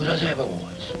still as good as I ever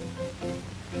was.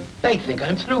 They think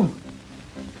I'm through.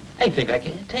 They think I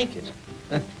can't take it.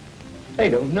 They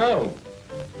don't know.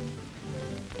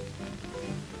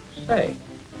 Say,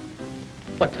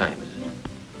 what time is it?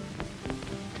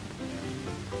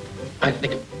 I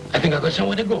think I've got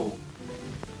somewhere to go.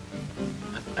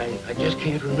 I just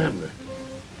can't remember.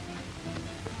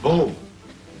 Oh,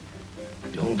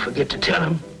 don't forget to tell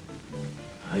him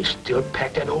I still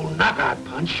pack that old knockout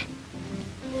punch.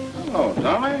 Hello,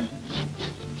 Tommy.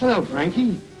 Hello,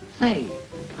 Frankie. Say,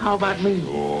 how about me?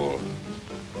 Oh.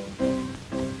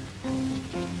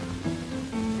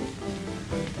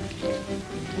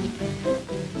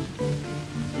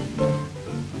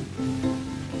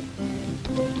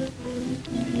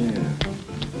 Yeah.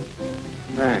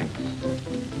 Thanks.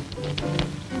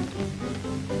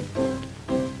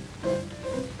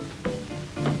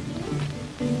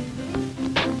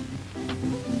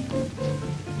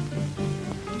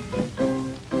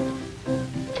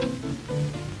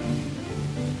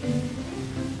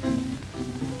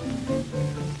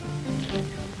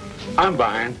 I'm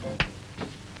buying.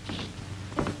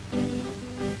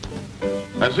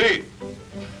 Let's see.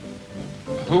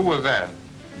 Who was that?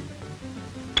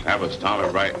 That was Tommy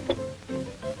Bright.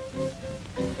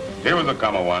 He was a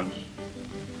comer once.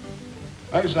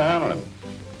 I used to handle him.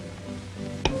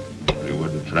 But he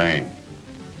wouldn't train.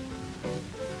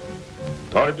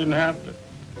 Thought he didn't have to.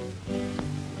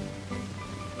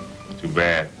 Too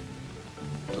bad.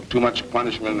 Took too much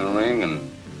punishment in the ring and,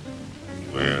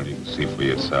 well, you can see for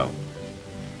yourself.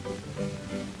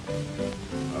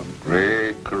 A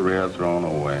great career thrown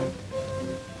away.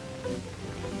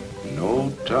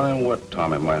 No telling what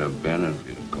Tommy might have been if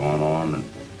he'd gone on and...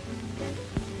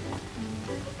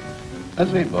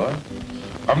 Let's eat, boy.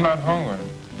 I'm not hungry.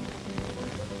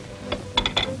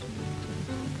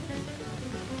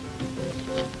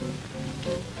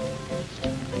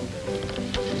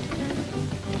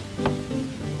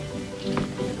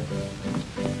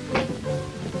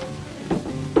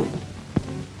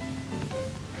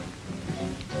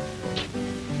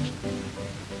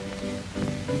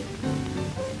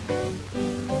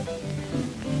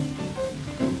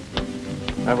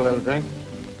 Have a little drink?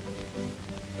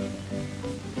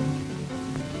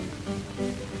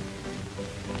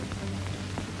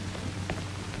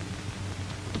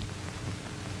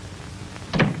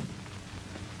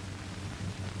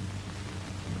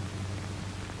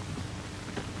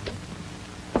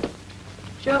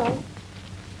 Joe,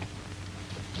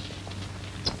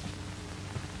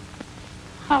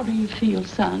 how do you feel,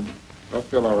 son? I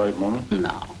feel all right, Mama.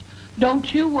 No.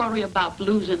 Don't you worry about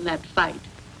losing that fight.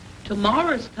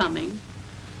 Tomorrow's coming,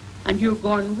 and you're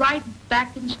going right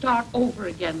back and start over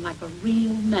again like a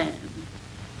real man.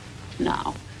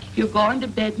 Now, you're going to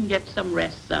bed and get some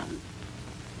rest, son.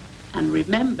 And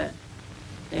remember,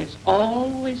 there's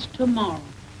always tomorrow.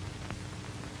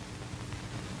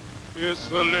 It's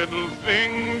the little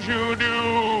things you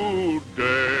do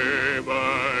day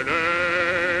by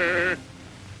day.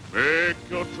 Make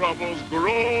your troubles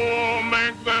grow,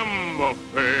 make them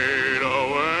fade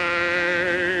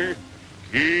away.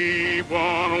 Keep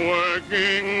on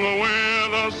working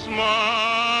with a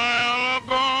smile.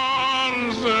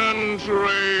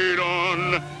 Concentrate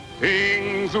on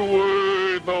things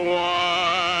worth a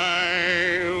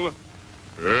while.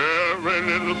 Every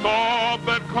little thought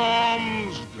that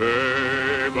comes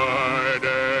day by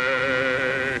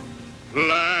day,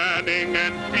 planning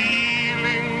and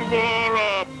feeling for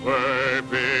a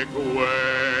perfect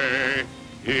way,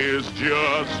 is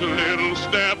just little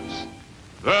steps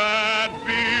that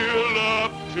build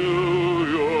up to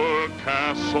your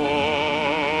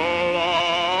castle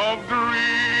of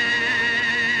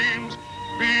dreams.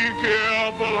 Be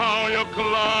careful how you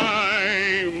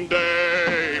climb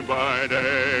day by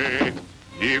day.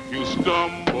 If you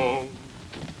stumble,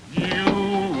 you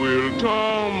will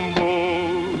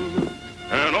tumble,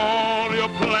 and all your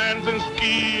plans and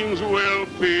schemes will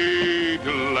fade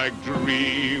like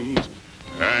dreams,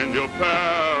 and your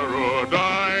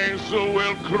paradise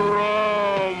will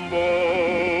crumble.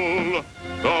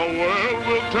 The world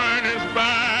will turn its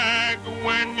back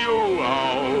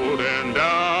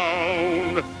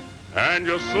and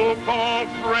your so-called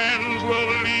friends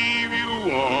will leave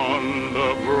you on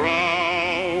the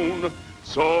ground.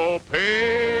 So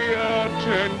pay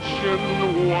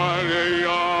attention while you're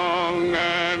young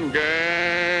and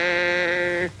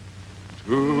gay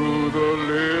to the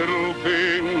little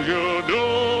things you do.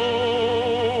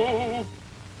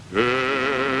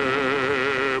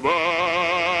 Day by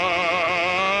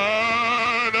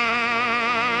day.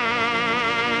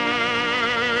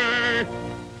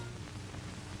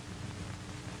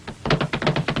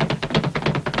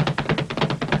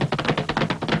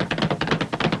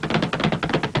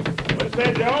 What's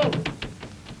that, Joe?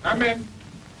 I'm in.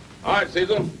 All right,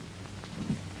 Cecil.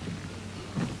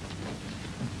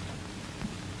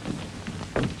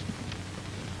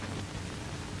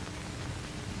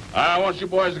 I want you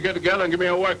boys to get together and give me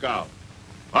a workout.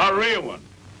 A real one.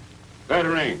 That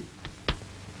ring.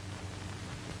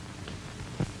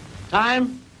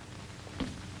 Time?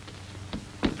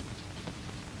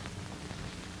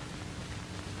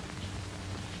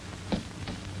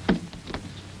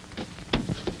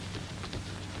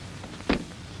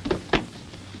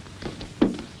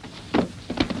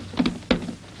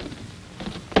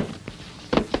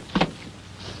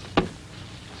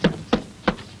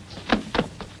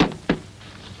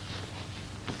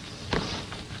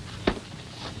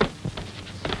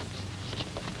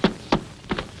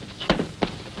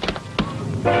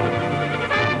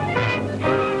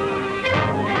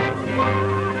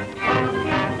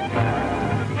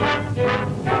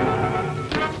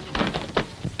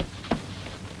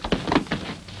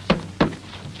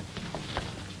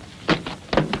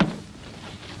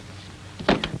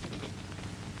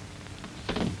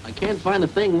 I can't find a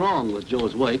thing wrong with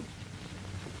Joe's weight,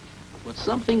 but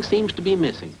something seems to be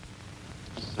missing.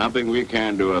 Something we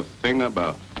can't do a thing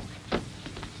about.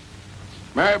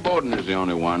 Mary Bowden is the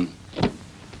only one.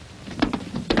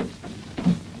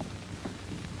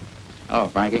 Oh,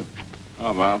 Frankie.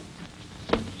 Oh, Bob.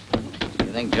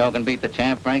 You think Joe can beat the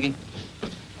champ, Frankie?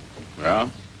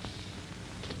 Well,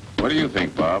 what do you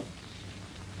think, Bob?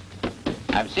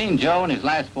 I've seen Joe in his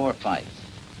last 4 fights.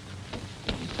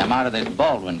 He's come out of this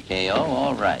Baldwin KO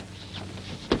all right.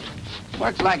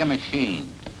 Works like a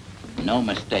machine. No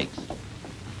mistakes.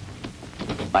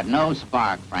 But no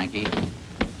spark, Frankie.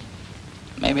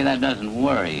 Maybe that doesn't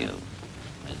worry you,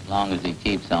 as long as he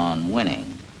keeps on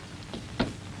winning.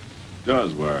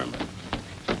 Does worry me.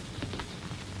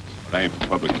 But ain't for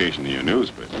publication in your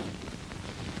newspaper.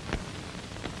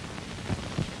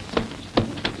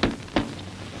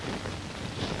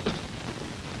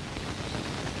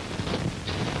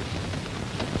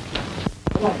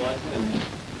 Come on, boys.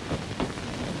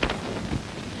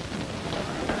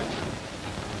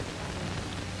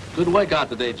 Good workout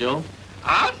today, Joe.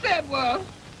 I'll say it was.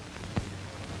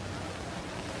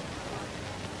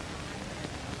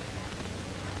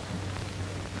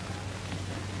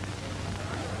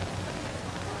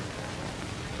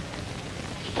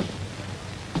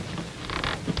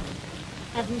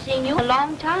 Haven't seen you in a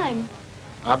long time.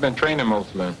 I've been training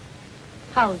mostly.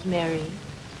 How's Mary?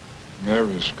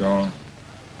 Mary's gone.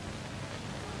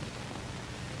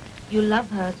 You love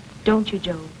her, don't you,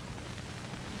 Joe?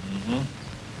 Mm-hmm.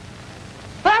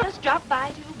 Well, just drop by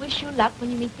to wish you luck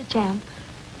when you meet the champ.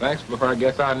 Thanks, but I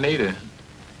guess I need it.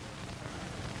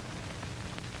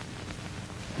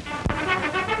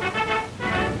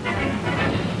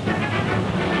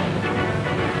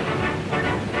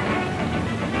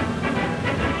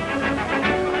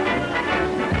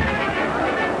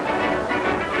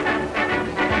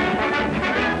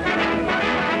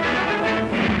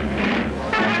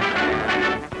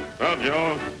 Well,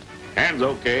 Joe, hand's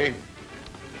okay.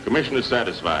 Commissioner's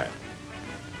satisfied.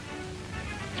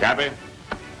 Chappie,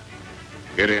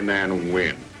 get in there and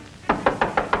win.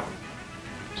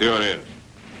 See what it is.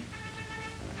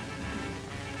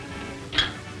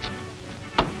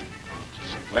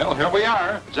 Well, here we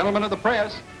are, gentlemen of the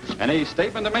press. Any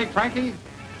statement to make, Frankie?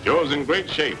 Joe's in great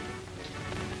shape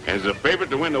and is a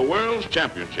favorite to win the world's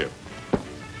championship.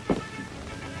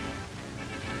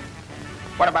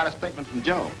 What about a statement from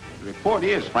Joe? The report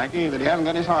is, Frankie, that he hasn't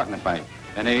got his heart in the fight.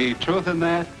 Any truth in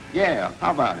that? Yeah,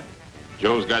 how about it?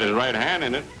 Joe's got his right hand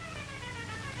in it.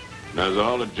 That's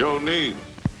all that Joe needs.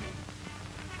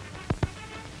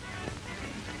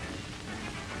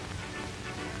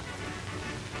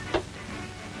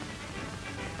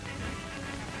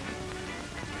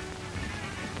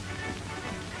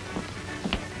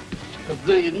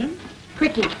 Good evening.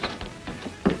 Cricket.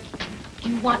 Do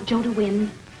you want Joe to win?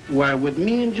 Why, with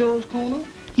me in Joe's corner,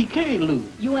 he can't lose.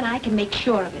 You and I can make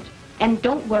sure of it. And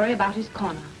don't worry about his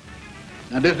corner.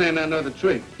 Now, this ain't another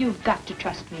trick. You've got to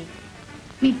trust me.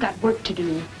 We've got work to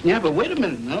do. Yeah, but wait a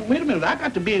minute now. Wait a minute. I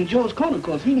got to be in Joe's corner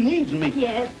because he needs me.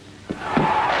 Yes.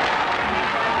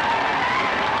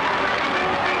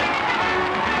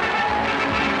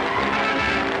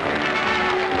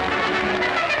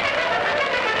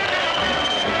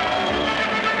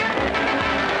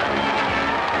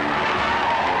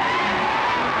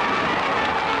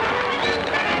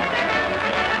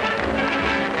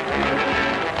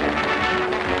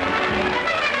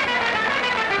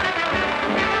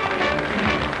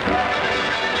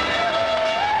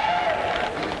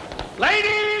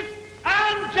 Ladies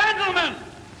and gentlemen,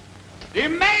 the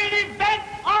main event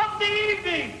of the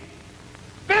evening,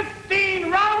 15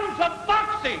 rounds of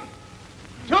boxing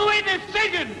to a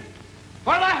decision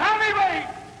for the heavyweight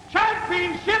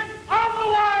championship of the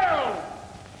world.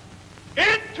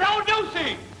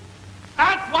 Introducing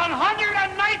at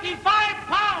 195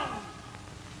 pounds,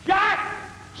 Jack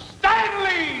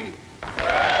Stanley.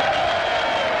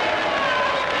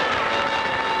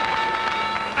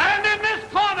 And in this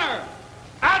corner,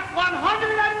 at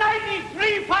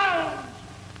 193 pounds,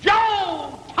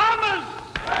 Joe Thomas.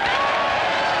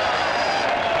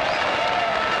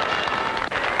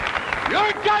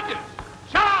 Your judges,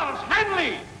 Charles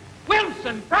Henley,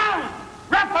 Wilson Brown,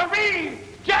 referee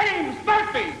James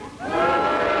Murphy.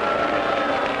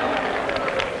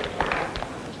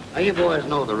 Now, you boys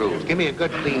know the rules. Give me a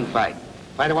good, clean fight.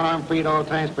 Fight one arm free at all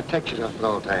times, protect yourself at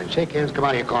all times. Shake hands, come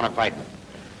out of your corner fighting.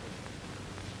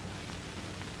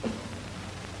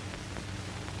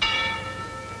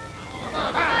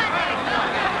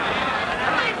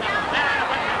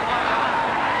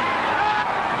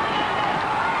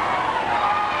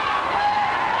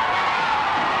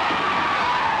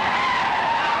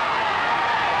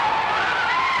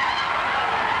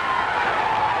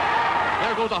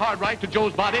 There goes a hard right to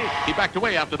Joe's body. He backed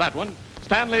away after that one.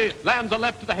 Stanley lands a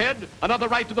left to the head, another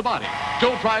right to the body.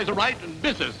 Joe tries a right and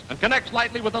misses and connects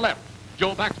lightly with the left.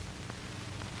 Joe backs.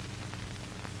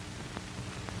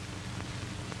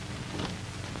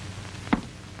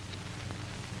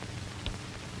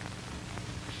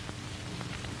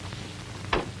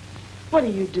 What are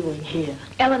you doing here?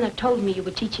 Eleanor told me you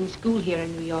were teaching school here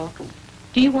in New York.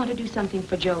 Do you want to do something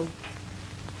for Joe?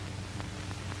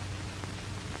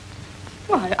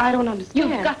 Why, I don't understand.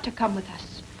 You've got to come with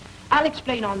us. I'll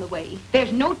explain on the way.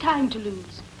 There's no time to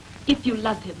lose. If you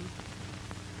love him.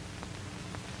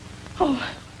 Oh,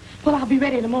 well, I'll be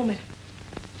ready in a moment.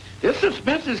 This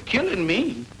suspense is killing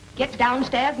me. Get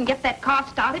downstairs and get that car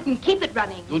started and keep it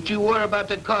running. Don't you worry about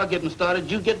that car getting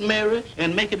started. You get married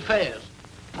and make it fast.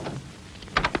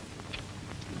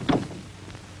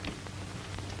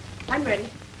 I'm ready.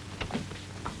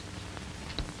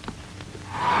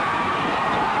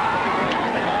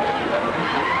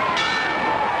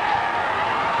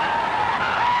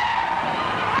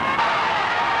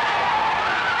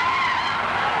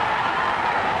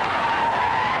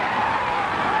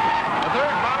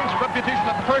 Repetition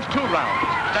of the first 2 rounds.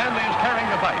 Stanley is carrying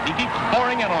the fight. He keeps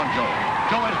pouring in on Joe.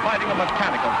 Joe is fighting a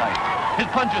mechanical fight.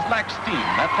 His punches lack steam.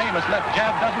 That famous left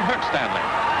jab doesn't hurt Stanley.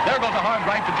 There goes a hard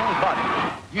right to Joe's body.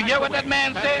 You hear what that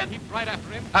man said? Right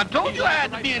after him. I told you I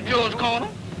had to be in Joe's corner.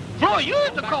 Floor, you're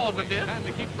the cause of this.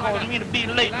 Causing me to be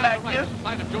late like this.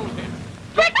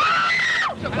 Break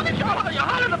out! What is y'all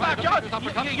hollering about?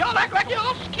 Y'all act like you're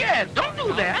all scared. Don't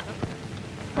do that.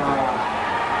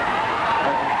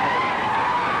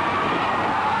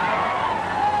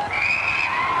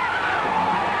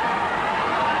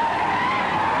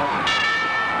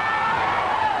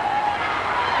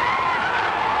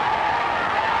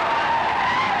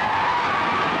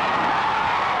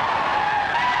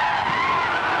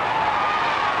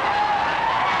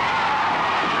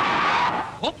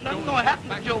 Hope nothing's gonna happen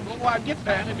to Joe before I get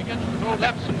there. He begins to throw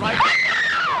lefts and rights.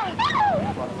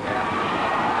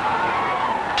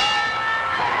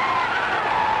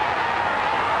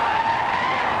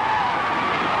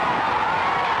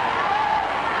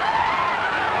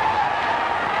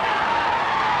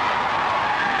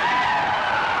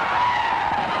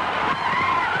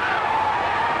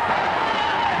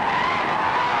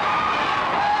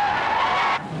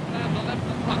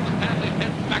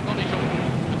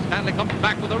 Stanley comes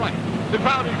back with the right. The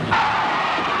crowd is...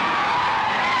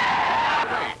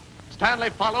 Stanley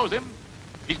follows him.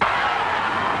 He's...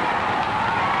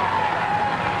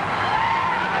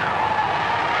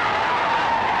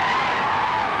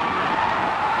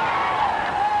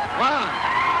 One,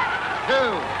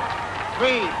 2,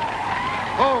 3,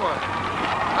 4,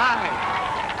 5,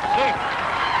 6,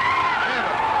 7,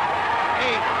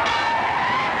 8.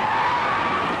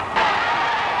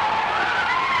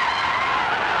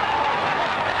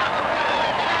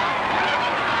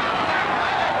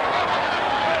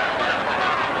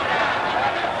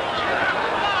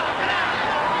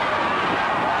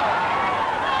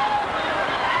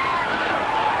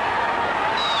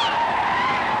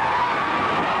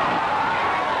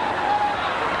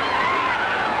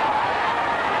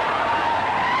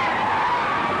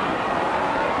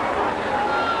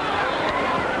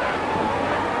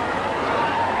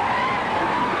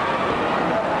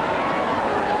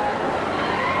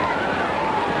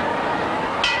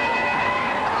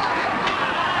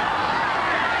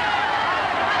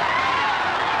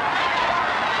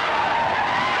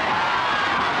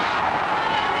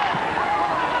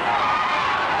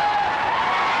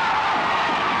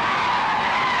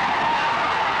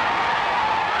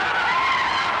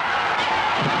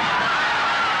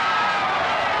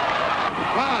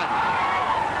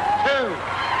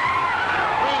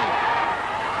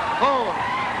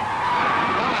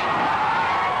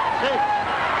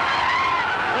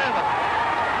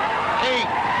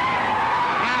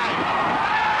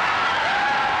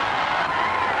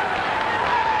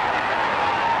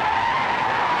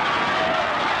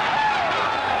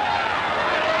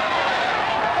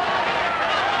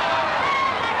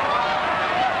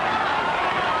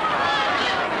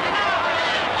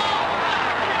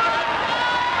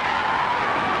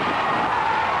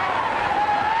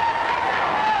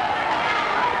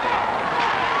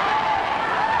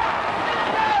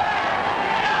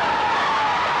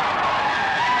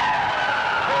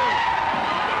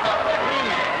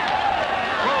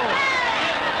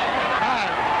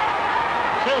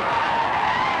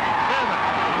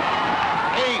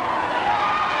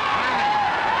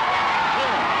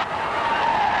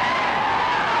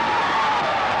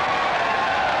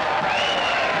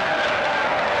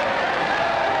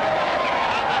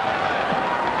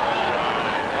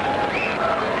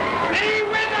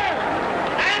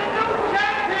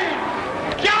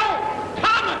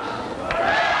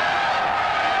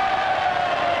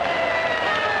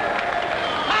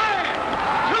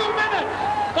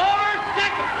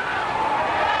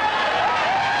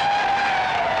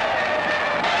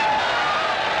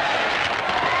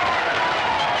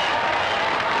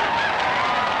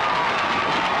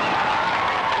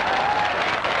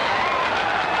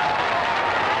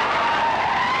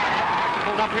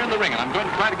 I'm going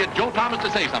to try to get Joe Thomas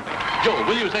to say something. Joe,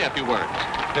 will you say a few words?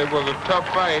 It was a tough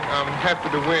fight. I'm happy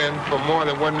to win for more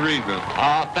than one reason.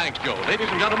 Ah, thanks, Joe. Ladies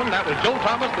and gentlemen, that was Joe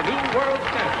Thomas, the new world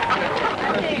champion.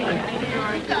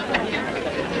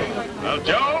 Well,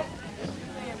 Joe,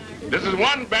 this is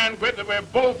one banquet that we're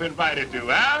both invited to,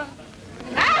 huh?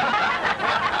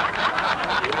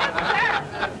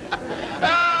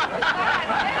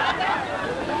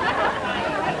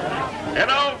 You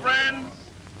know, friends,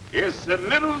 it's the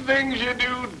little things you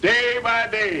do day by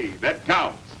day that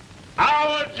counts.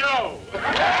 Our Joe!